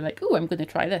and you're like, oh, I'm going to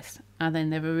try this, and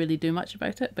then never really do much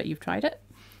about it, but you've tried it.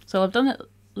 So I've done it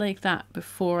like that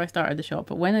before I started the shop.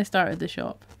 But when I started the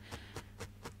shop,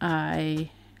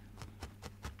 I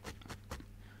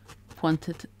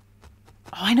wanted,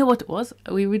 I know what it was.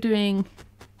 We were doing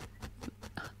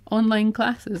online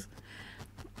classes,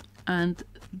 and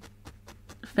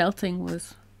felting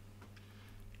was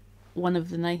one of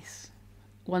the nice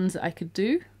ones that I could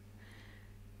do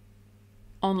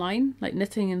online. Like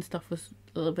knitting and stuff was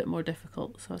a little bit more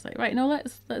difficult, so I was like, right, no,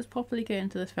 let's properly get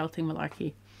into this felting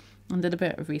malarkey, and did a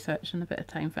bit of research and a bit of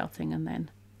time felting, and then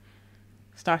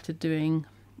started doing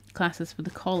classes for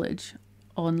the college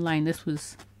online. This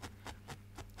was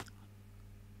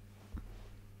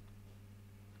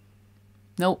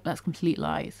nope, that's complete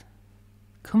lies.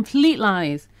 Complete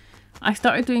lies. I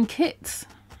started doing kits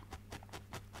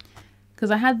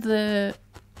because I had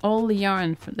all the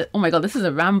yarn for the, oh my god, this is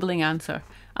a rambling answer.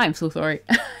 I'm so sorry.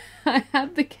 I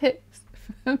had the kits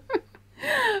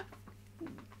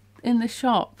in the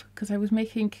shop because I was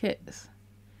making kits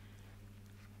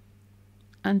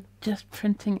and just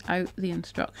printing out the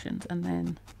instructions, and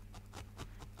then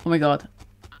oh my god,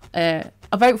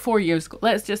 about 4 years ago,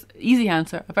 let's just easy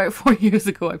answer, about 4 years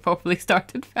ago I properly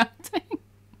started felting.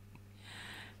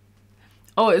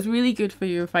 Oh, it's really good for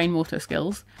your fine motor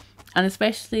skills, and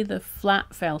especially the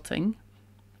flat felting.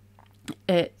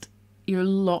 You're a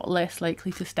lot less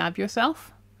likely to stab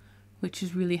yourself, which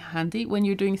is really handy. When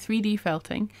you're doing 3D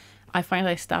felting, I find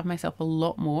I stab myself a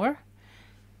lot more,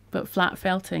 but flat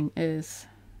felting is,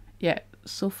 yeah,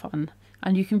 so fun,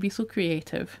 and you can be so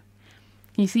creative.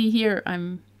 You see here,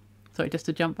 sorry, just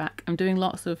to jump back, I'm doing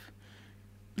lots of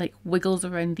like wiggles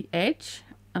around the edge,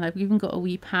 and I've even got a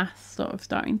wee path sort of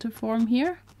starting to form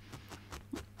here,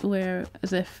 where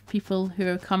as if people who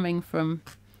are coming from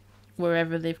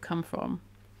wherever they've come from.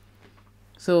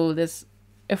 So this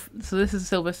is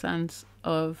Silver Sands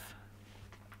of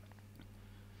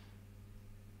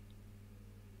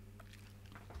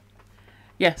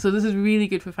yeah, so this is really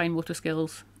good for fine motor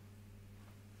skills,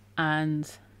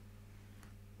 and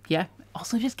yeah,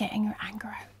 also just getting your anger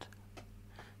out.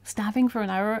 Stabbing for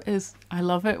an hour is, I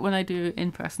love it when I do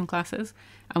in-person classes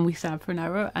and we stab for an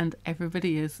hour and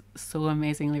everybody is so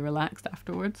amazingly relaxed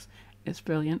afterwards. It's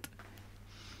brilliant.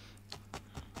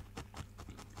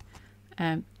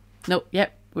 No,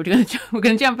 yep, we're gonna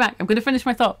jump back. I'm gonna finish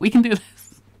my thought. We can do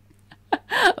this.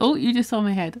 Oh, you just saw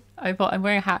my head. I'm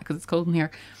wearing a hat because it's cold in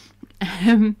here.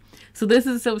 So this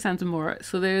is Silver Sands and Morar.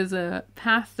 So there's a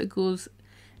path that goes,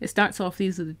 it starts off,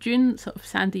 these are the dunes, sort of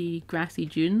sandy, grassy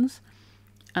dunes.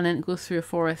 and then it goes through a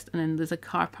forest, and then there's a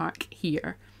car park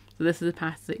here. So this is the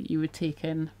path that you would take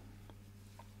in.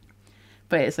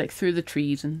 But it's like through the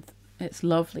trees, and it's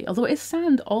lovely. Although it's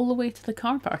sand all the way to the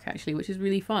car park actually, which is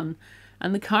really fun.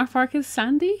 And the car park is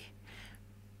sandy,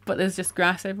 but there's just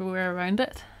grass everywhere around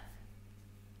it.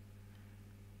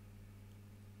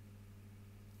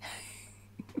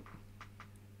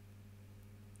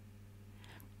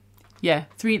 Yeah,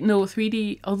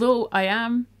 3D, although I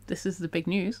am, this is the big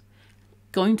news,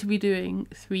 going to be doing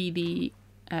 3D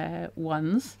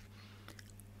ones.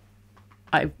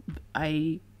 I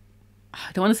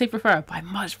don't want to say prefer, but I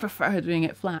much prefer doing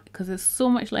it flat because there's so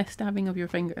much less stabbing of your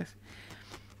fingers.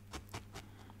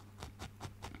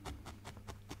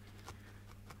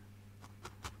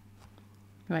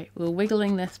 Right, we're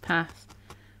wiggling this path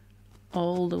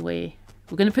all the way.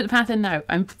 We're going to put the path in now.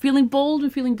 I'm feeling bold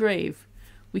and feeling brave.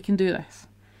 We can do this.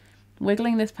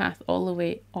 Wiggling this path all the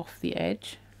way off the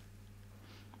edge.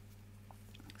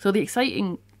 So the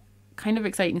kind of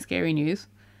exciting, scary news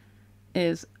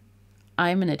is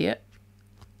I'm an idiot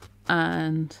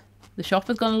and the shop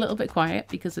has gone a little bit quiet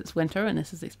because it's winter and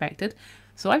this is expected.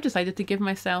 So I've decided to give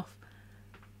myself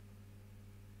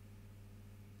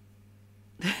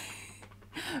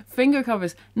finger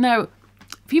covers. Now,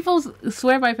 people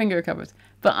swear by finger covers,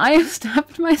 but I have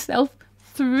stabbed myself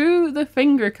through the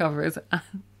finger covers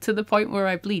to the point where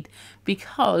I bleed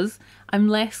because I'm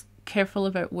less careful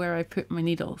about where I put my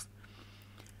needles.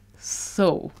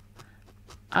 So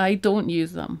I don't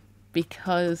use them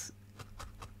because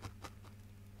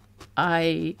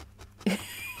I'm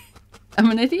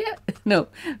an idiot? No.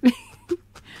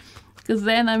 Because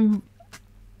then I'm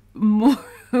more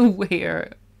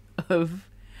aware of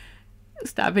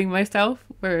stabbing myself,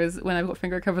 whereas when I've got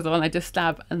finger covers on I just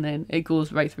stab and then it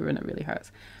goes right through and it really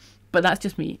hurts. But that's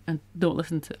just me, and don't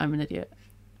listen to I'm an idiot.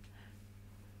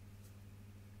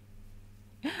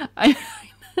 I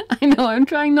know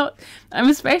I'm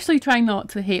especially trying not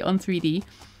to hate on 3D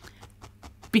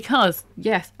because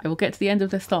yes, I will get to the end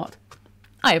of this thought.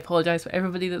 I apologise for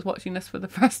everybody that's watching this for the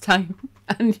first time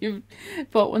and you've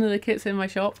bought one of the kits in my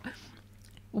shop.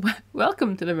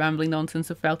 Welcome to the rambling nonsense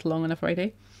of Felt Along on a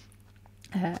Friday.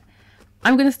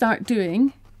 I'm going to start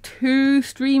doing 2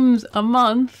 streams a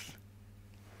month.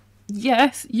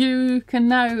 Yes, you can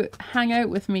now hang out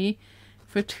with me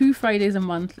for 2 Fridays a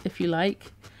month if you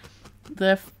like.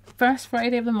 The first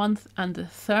Friday of the month and the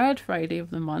third Friday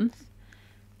of the month,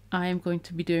 I am going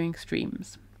to be doing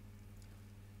streams.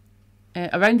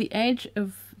 Around the edge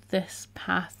of this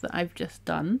path that I've just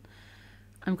done,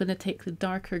 I'm going to take the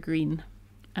darker green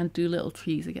and do little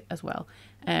trees as well.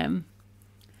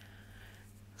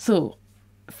 So,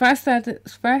 first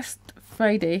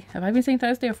Friday, have I been saying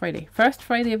Thursday or Friday? First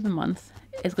Friday of the month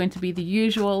is going to be the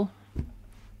usual,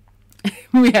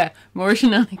 yeah, more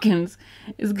shenanigans,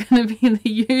 is going to be the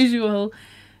usual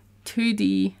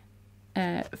 2D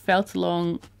felt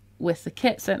along with the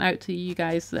kit sent out to you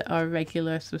guys that are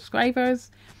regular subscribers.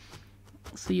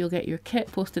 So you'll get your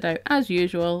kit posted out as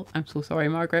usual. I'm so sorry,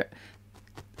 Margaret.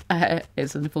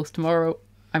 It's in the post tomorrow.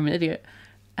 I'm an idiot.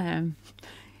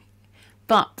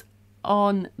 But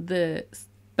on the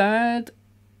third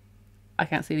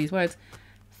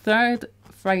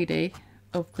Friday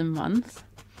of the month,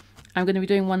 I'm going to be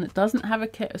doing one that doesn't have a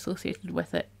kit associated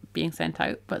with it being sent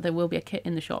out, but there will be a kit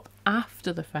in the shop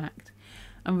after the fact.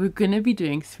 And we're going to be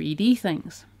doing 3D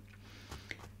things.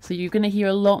 So you're going to hear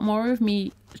a lot more of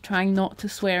me trying not to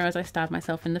swear as I stab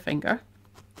myself in the finger.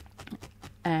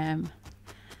 And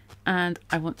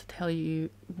I want to tell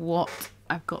you what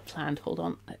I've got planned. Hold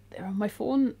on, they're on my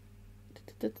phone.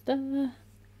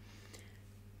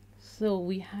 So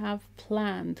we have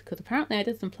planned, because apparently I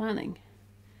did some planning.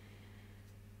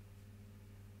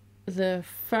 The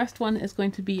first one is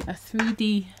going to be a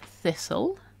 3D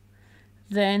thistle.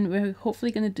 Then we're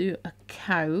hopefully going to do a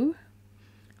cow.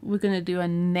 We're going to do a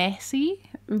Nessie.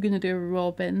 We're going to do a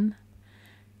robin,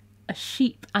 a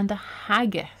sheep, and a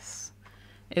haggis.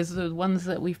 Is the ones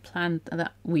that we've planned,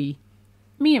 that me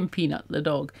and Peanut the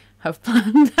dog have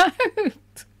planned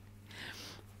out.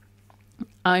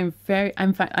 In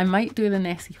fact, I might do the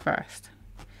Nessie first.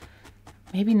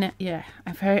 Maybe yeah.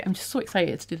 I'm just so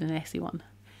excited to do the Nessie one.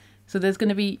 So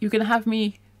you're gonna have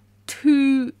me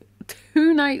two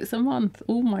nights a month.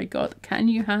 Oh my god, can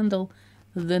you handle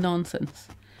the nonsense?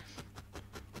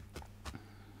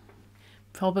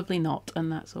 Probably not,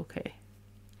 and that's okay.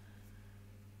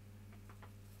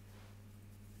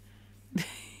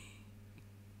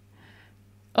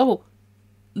 Oh,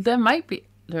 there might be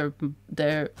a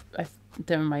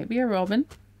robin.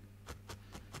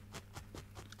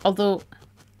 Although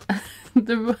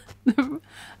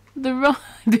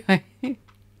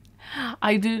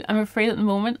I'm afraid at the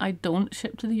moment I don't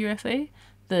ship to the USA.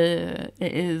 It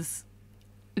is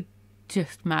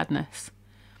just madness.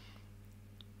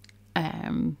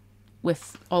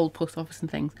 With all post office and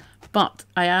things. But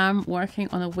I am working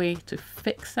on a way to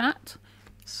fix that.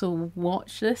 So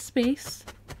watch this space.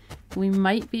 We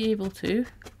might be able to.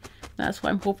 That's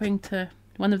what I'm hoping to,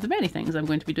 one of the many things I'm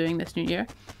going to be doing this new year,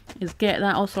 is get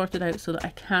that all sorted out so that I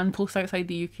can post outside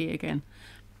the UK again.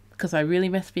 Because I really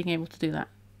miss being able to do that.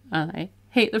 And I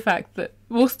hate the fact that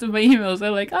most of my emails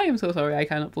are like, I am so sorry I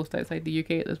cannot post outside the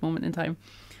UK at this moment in time.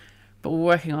 But we're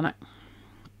working on it.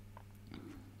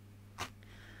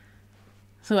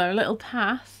 So our little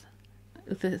path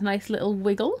with this nice little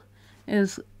wiggle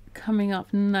is coming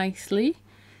up nicely.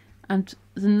 And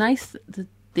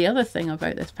the other thing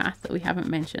about this path that we haven't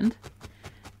mentioned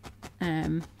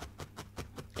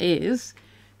is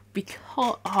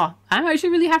because I'm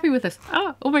actually really happy with this.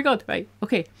 Oh my god, right,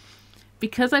 okay.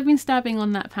 Because I've been stabbing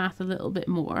on that path a little bit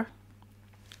more,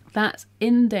 that's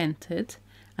indented,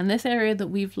 and this area that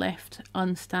we've left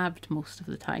unstabbed most of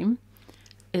the time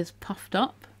is puffed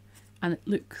up, and it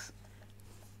looks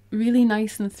really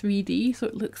nice and 3D, so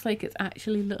it looks like it's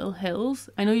actually little hills.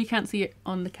 I know you can't see it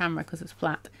on the camera because it's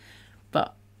flat,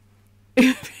 but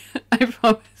I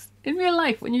promise, in real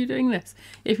life, when you're doing this,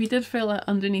 if you did fill it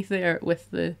underneath there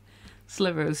with the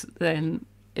slivers, then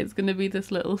it's going to be this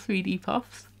little 3D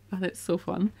puffs, and it's so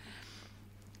fun.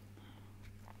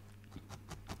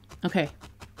 Okay,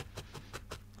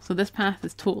 so this path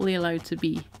is totally allowed to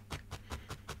be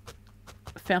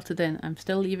felted in. I'm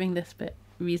still leaving this bit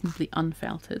reasonably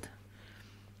unfelted.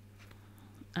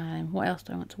 And what else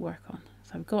do I want to work on?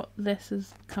 So I've got this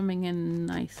is coming in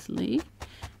nicely.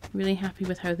 Really happy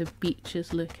with how the beach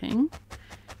is looking.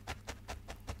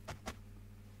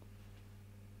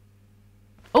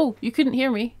 Oh, you couldn't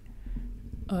hear me.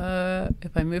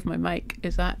 If I move my mic,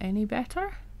 is that any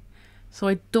better? So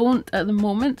I don't at the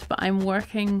moment, but I'm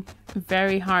working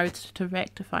very hard to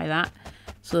rectify that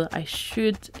so that I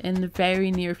should in the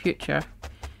very near future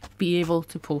be able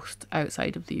to post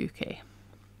outside of the UK.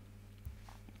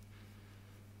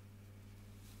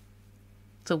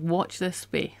 So watch this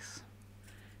space.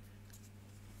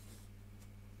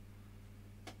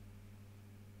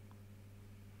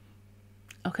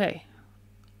 Okay,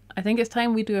 I think it's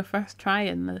time we do a first try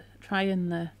in the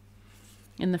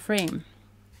frame.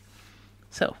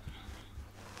 So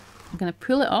I'm going to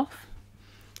pull it off,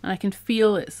 and I can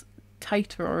feel it's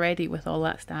tighter already with all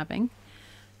that stabbing.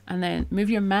 And then move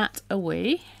your mat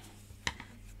away.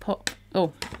 Pop.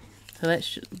 Oh, so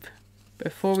let's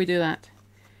before we do that,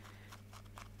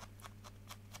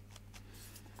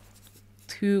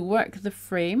 to work the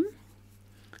frame,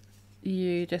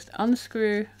 you just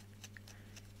unscrew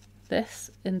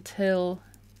this until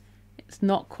it's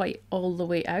not quite all the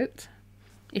way out.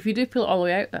 If you do pull it all the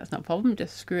way out, that's not a problem,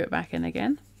 just screw it back in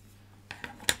again.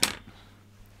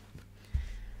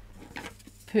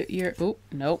 Put your, oh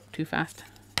no, too fast.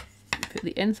 Put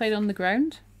the inside on the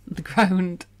ground. The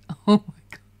ground, oh my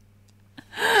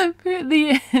god. Put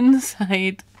the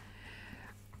inside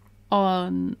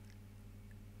on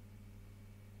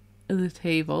the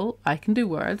table. I can do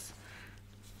words.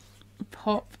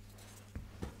 Pop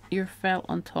your felt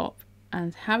on top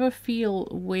and have a feel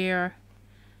where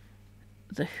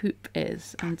the hoop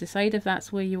is and decide if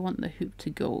that's where you want the hoop to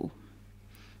go.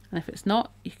 And if it's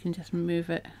not, you can just move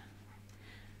it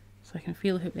so I can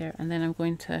feel the hoop there, and then I'm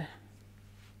going to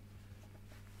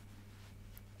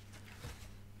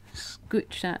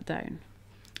scooch that down.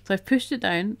 So I've pushed it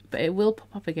down, but it will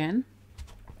pop up again.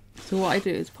 So what I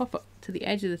do is pop up to the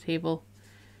edge of the table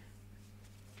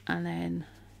and then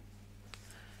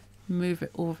move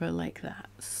it over like that.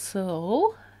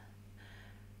 So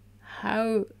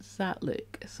how does that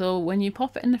look? So when you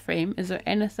pop it in the frame, is there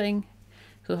anything,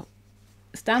 so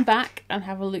stand back and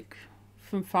have a look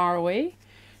from far away.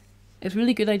 It's a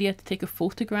really good idea to take a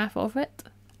photograph of it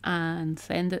and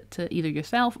send it to either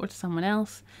yourself or to someone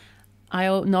else. I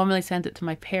normally send it to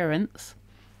my parents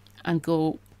and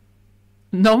go,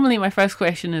 normally my first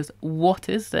question is, what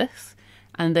is this?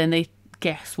 And then they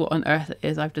guess what on earth it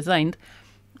is I've designed.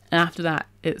 And after that,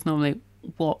 it's normally,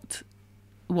 what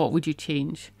would you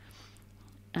change?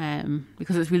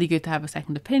 Because it's really good to have a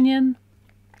second opinion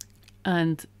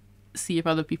and see if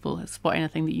other people spot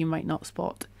anything that you might not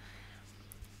spot.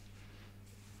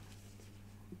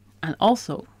 And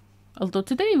also, although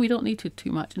today we don't need to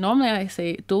too much, normally I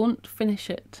say don't finish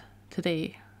it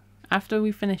today. After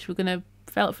we finish, we're going to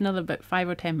felt it for another about 5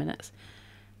 or 10 minutes.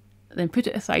 Then put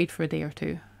it aside for a day or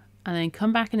two. And then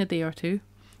come back in a day or two,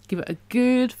 give it a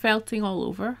good felting all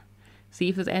over, see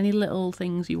if there's any little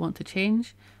things you want to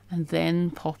change, and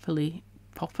then properly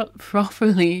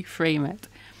properly frame it.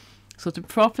 So to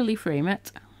properly frame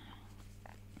it,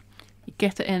 you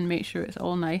get it in, make sure it's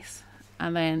all nice,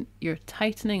 and then you're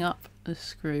tightening up the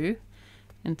screw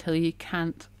until you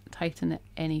can't tighten it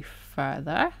any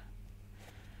further.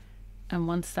 And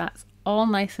once that's all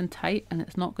nice and tight and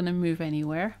it's not going to move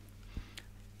anywhere,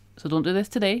 so don't do this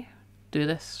today, do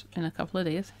this in a couple of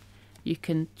days, you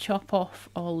can chop off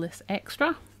all this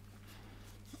extra.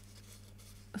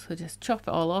 So just chop it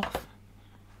all off.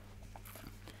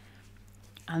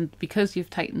 And because you've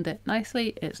tightened it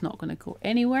nicely, it's not going to go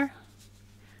anywhere.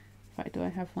 In fact, do I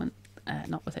have one?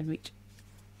 Not within reach.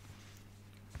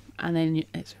 And then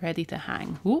it's ready to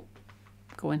hang. Whoop,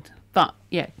 go into. But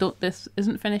yeah, this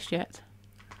isn't finished yet.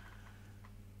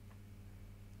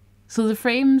 So the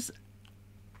frames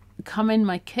come in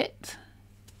my kit.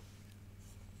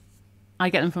 I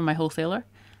get them from my wholesaler,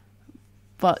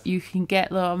 but you can get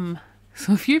them.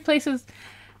 So a few places.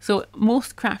 So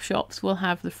most craft shops will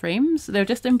have the frames. They're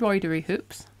just embroidery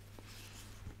hoops.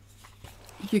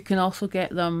 You can also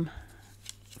get them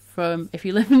from, if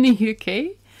you live in the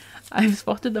UK, I've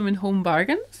spotted them in Home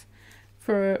Bargains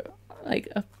for like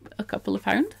a couple of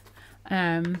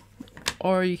 £.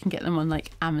 Or you can get them on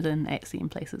like Amazon, Etsy and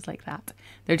places like that.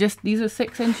 These are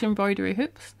 6-inch embroidery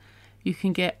hoops. You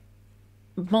can get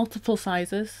multiple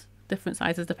sizes, different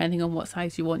sizes depending on what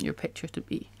size you want your picture to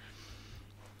be.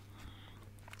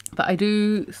 But I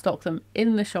do stock them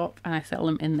in the shop and I sell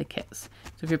them in the kits.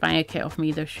 So if you're buying a kit off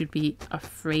me, there should be a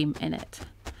frame in it.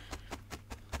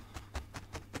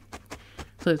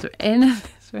 So is there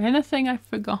anything I've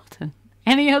forgotten?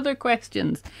 Any other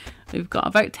questions? We've got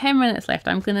about 10 minutes left.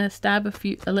 I'm going to stab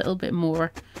a little bit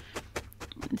more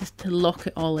just to lock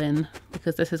it all in,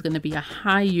 because this is going to be a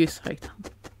high use item.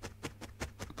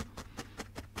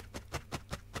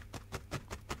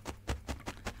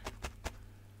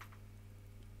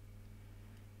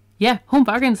 Yeah, Home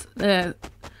Bargains,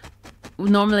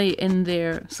 normally in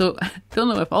there, so I don't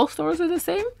know if all stores are the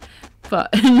same, but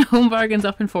in Home Bargains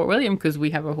up in Fort William, because we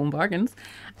have a Home Bargains,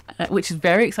 which is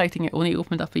very exciting. It only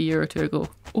opened up a year or two ago.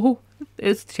 Oh,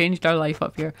 it's changed our life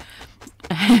up here.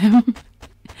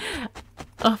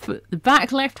 Up at the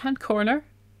back left-hand corner,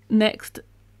 next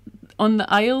on the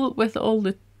aisle with all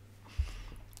the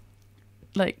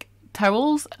like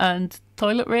towels and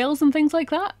toilet rails and things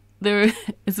like that, there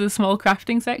is a small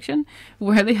crafting section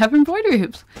where they have embroidery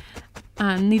hoops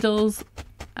and needles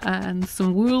and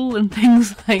some wool and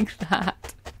things like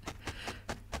that.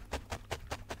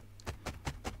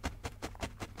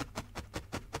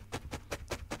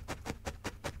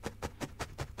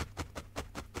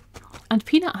 And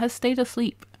Peanut has stayed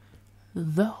asleep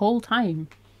the whole time.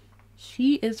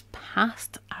 She is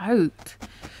passed out.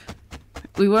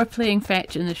 We were playing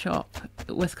fetch in the shop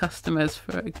with customers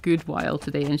for a good while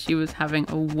today, and she was having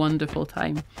a wonderful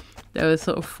time. There was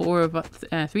sort of four of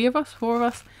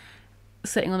us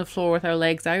sitting on the floor with our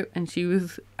legs out, and she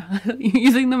was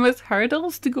using them as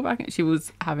hurdles to go back. She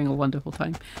was having a wonderful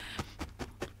time.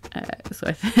 So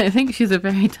I think she's a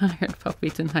very tired puppy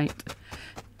tonight.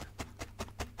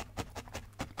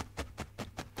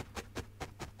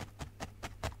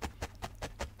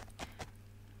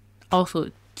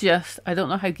 Also, I don't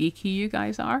know how geeky you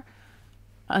guys are,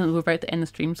 and we're about to end the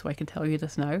stream, so I can tell you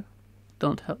this now.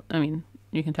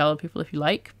 You can tell other people if you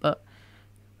like, but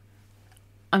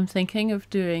I'm thinking of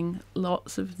doing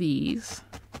lots of these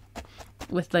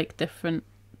with like different,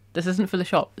 this isn't for the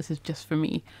shop, this is just for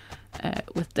me,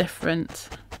 with different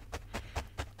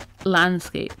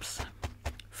landscapes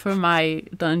for my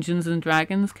Dungeons and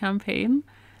Dragons campaign,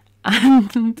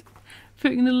 and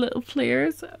putting the little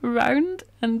players around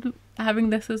and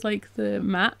having this as like the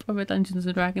map of a Dungeons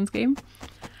and Dragons game,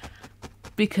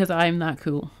 because I'm that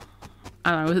cool.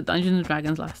 And I was at Dungeons and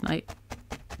Dragons last night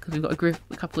because we've got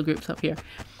a couple of groups up here,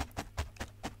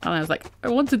 and I was like, I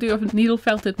want to do a needle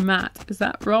felted mat. Is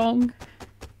that wrong?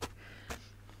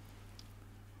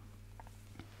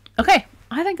 Okay,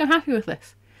 I think I'm happy with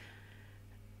this.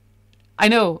 I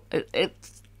know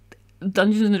it's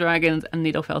Dungeons and Dragons and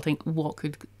needle felting.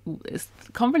 This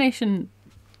combination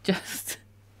just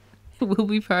will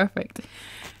be perfect.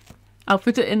 I'll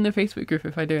put it in the Facebook group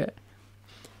if I do it.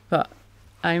 But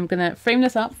I'm gonna frame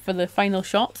this up for the final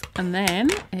shot, and then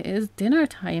it is dinner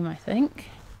time, I think.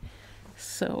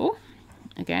 So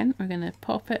again, we're gonna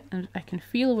pop it, and I can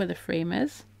feel where the frame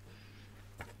is.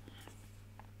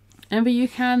 And but you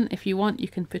can, if you want, you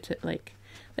can put it like,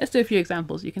 let's do a few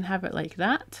examples. You can have it like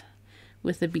that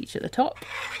with the beach at the top.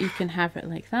 You can have it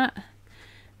like that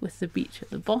with the beach at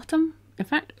the bottom. In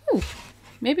fact,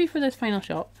 maybe for this final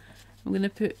shot, I'm going to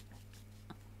put,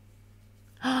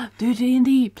 do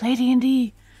D&D, play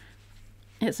D&D.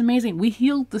 It's amazing. We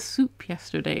healed the soup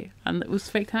yesterday and it was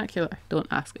spectacular. Don't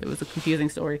ask, it was a confusing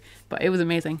story, but it was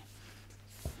amazing.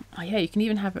 Oh yeah, you can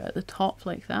even have it at the top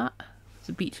like that. There's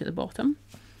a beach at the bottom.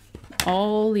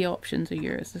 All the options are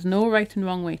yours. There's no right and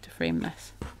wrong way to frame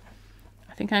this.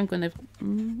 I think I'm gonna,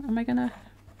 am I gonna?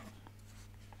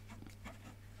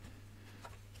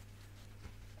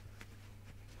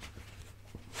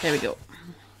 There we go.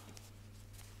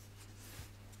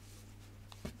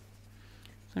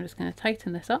 So I'm just going to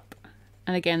tighten this up.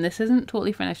 And again, this isn't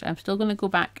totally finished. I'm still going to go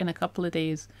back in a couple of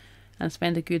days and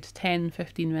spend a good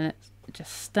 10-15 minutes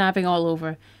just stabbing all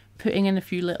over, putting in a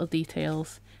few little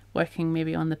details, working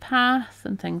maybe on the path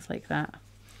and things like that.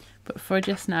 But for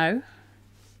just now,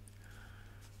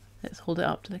 let's hold it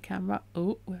up to the camera.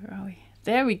 Oh, where are we?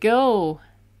 There we go!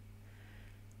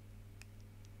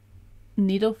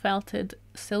 Needle felted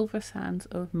silver sands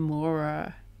of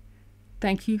Morar.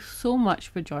 Thank you so much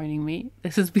for joining me.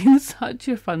 This has been such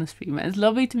a fun stream. It's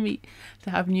lovely to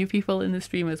have new people in the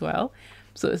stream as well.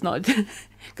 So it's not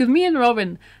because me and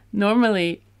Robin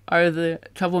normally are the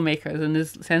troublemakers and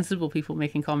there's sensible people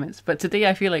making comments. But today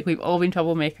I feel like we've all been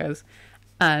troublemakers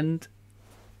and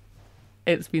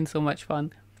it's been so much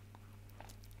fun.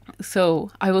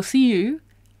 So I will see you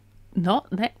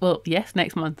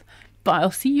next month, but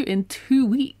I'll see you in 2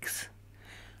 weeks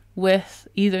with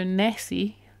either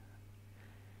Nessie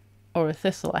or a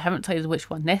thistle. I haven't decided which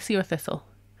one, Nessie or thistle.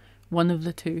 One of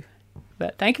the two.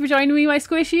 But thank you for joining me, my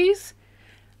squishies.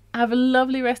 Have a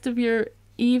lovely rest of your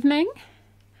evening.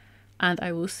 And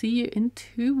I will see you in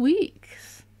 2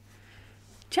 weeks.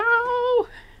 Ciao!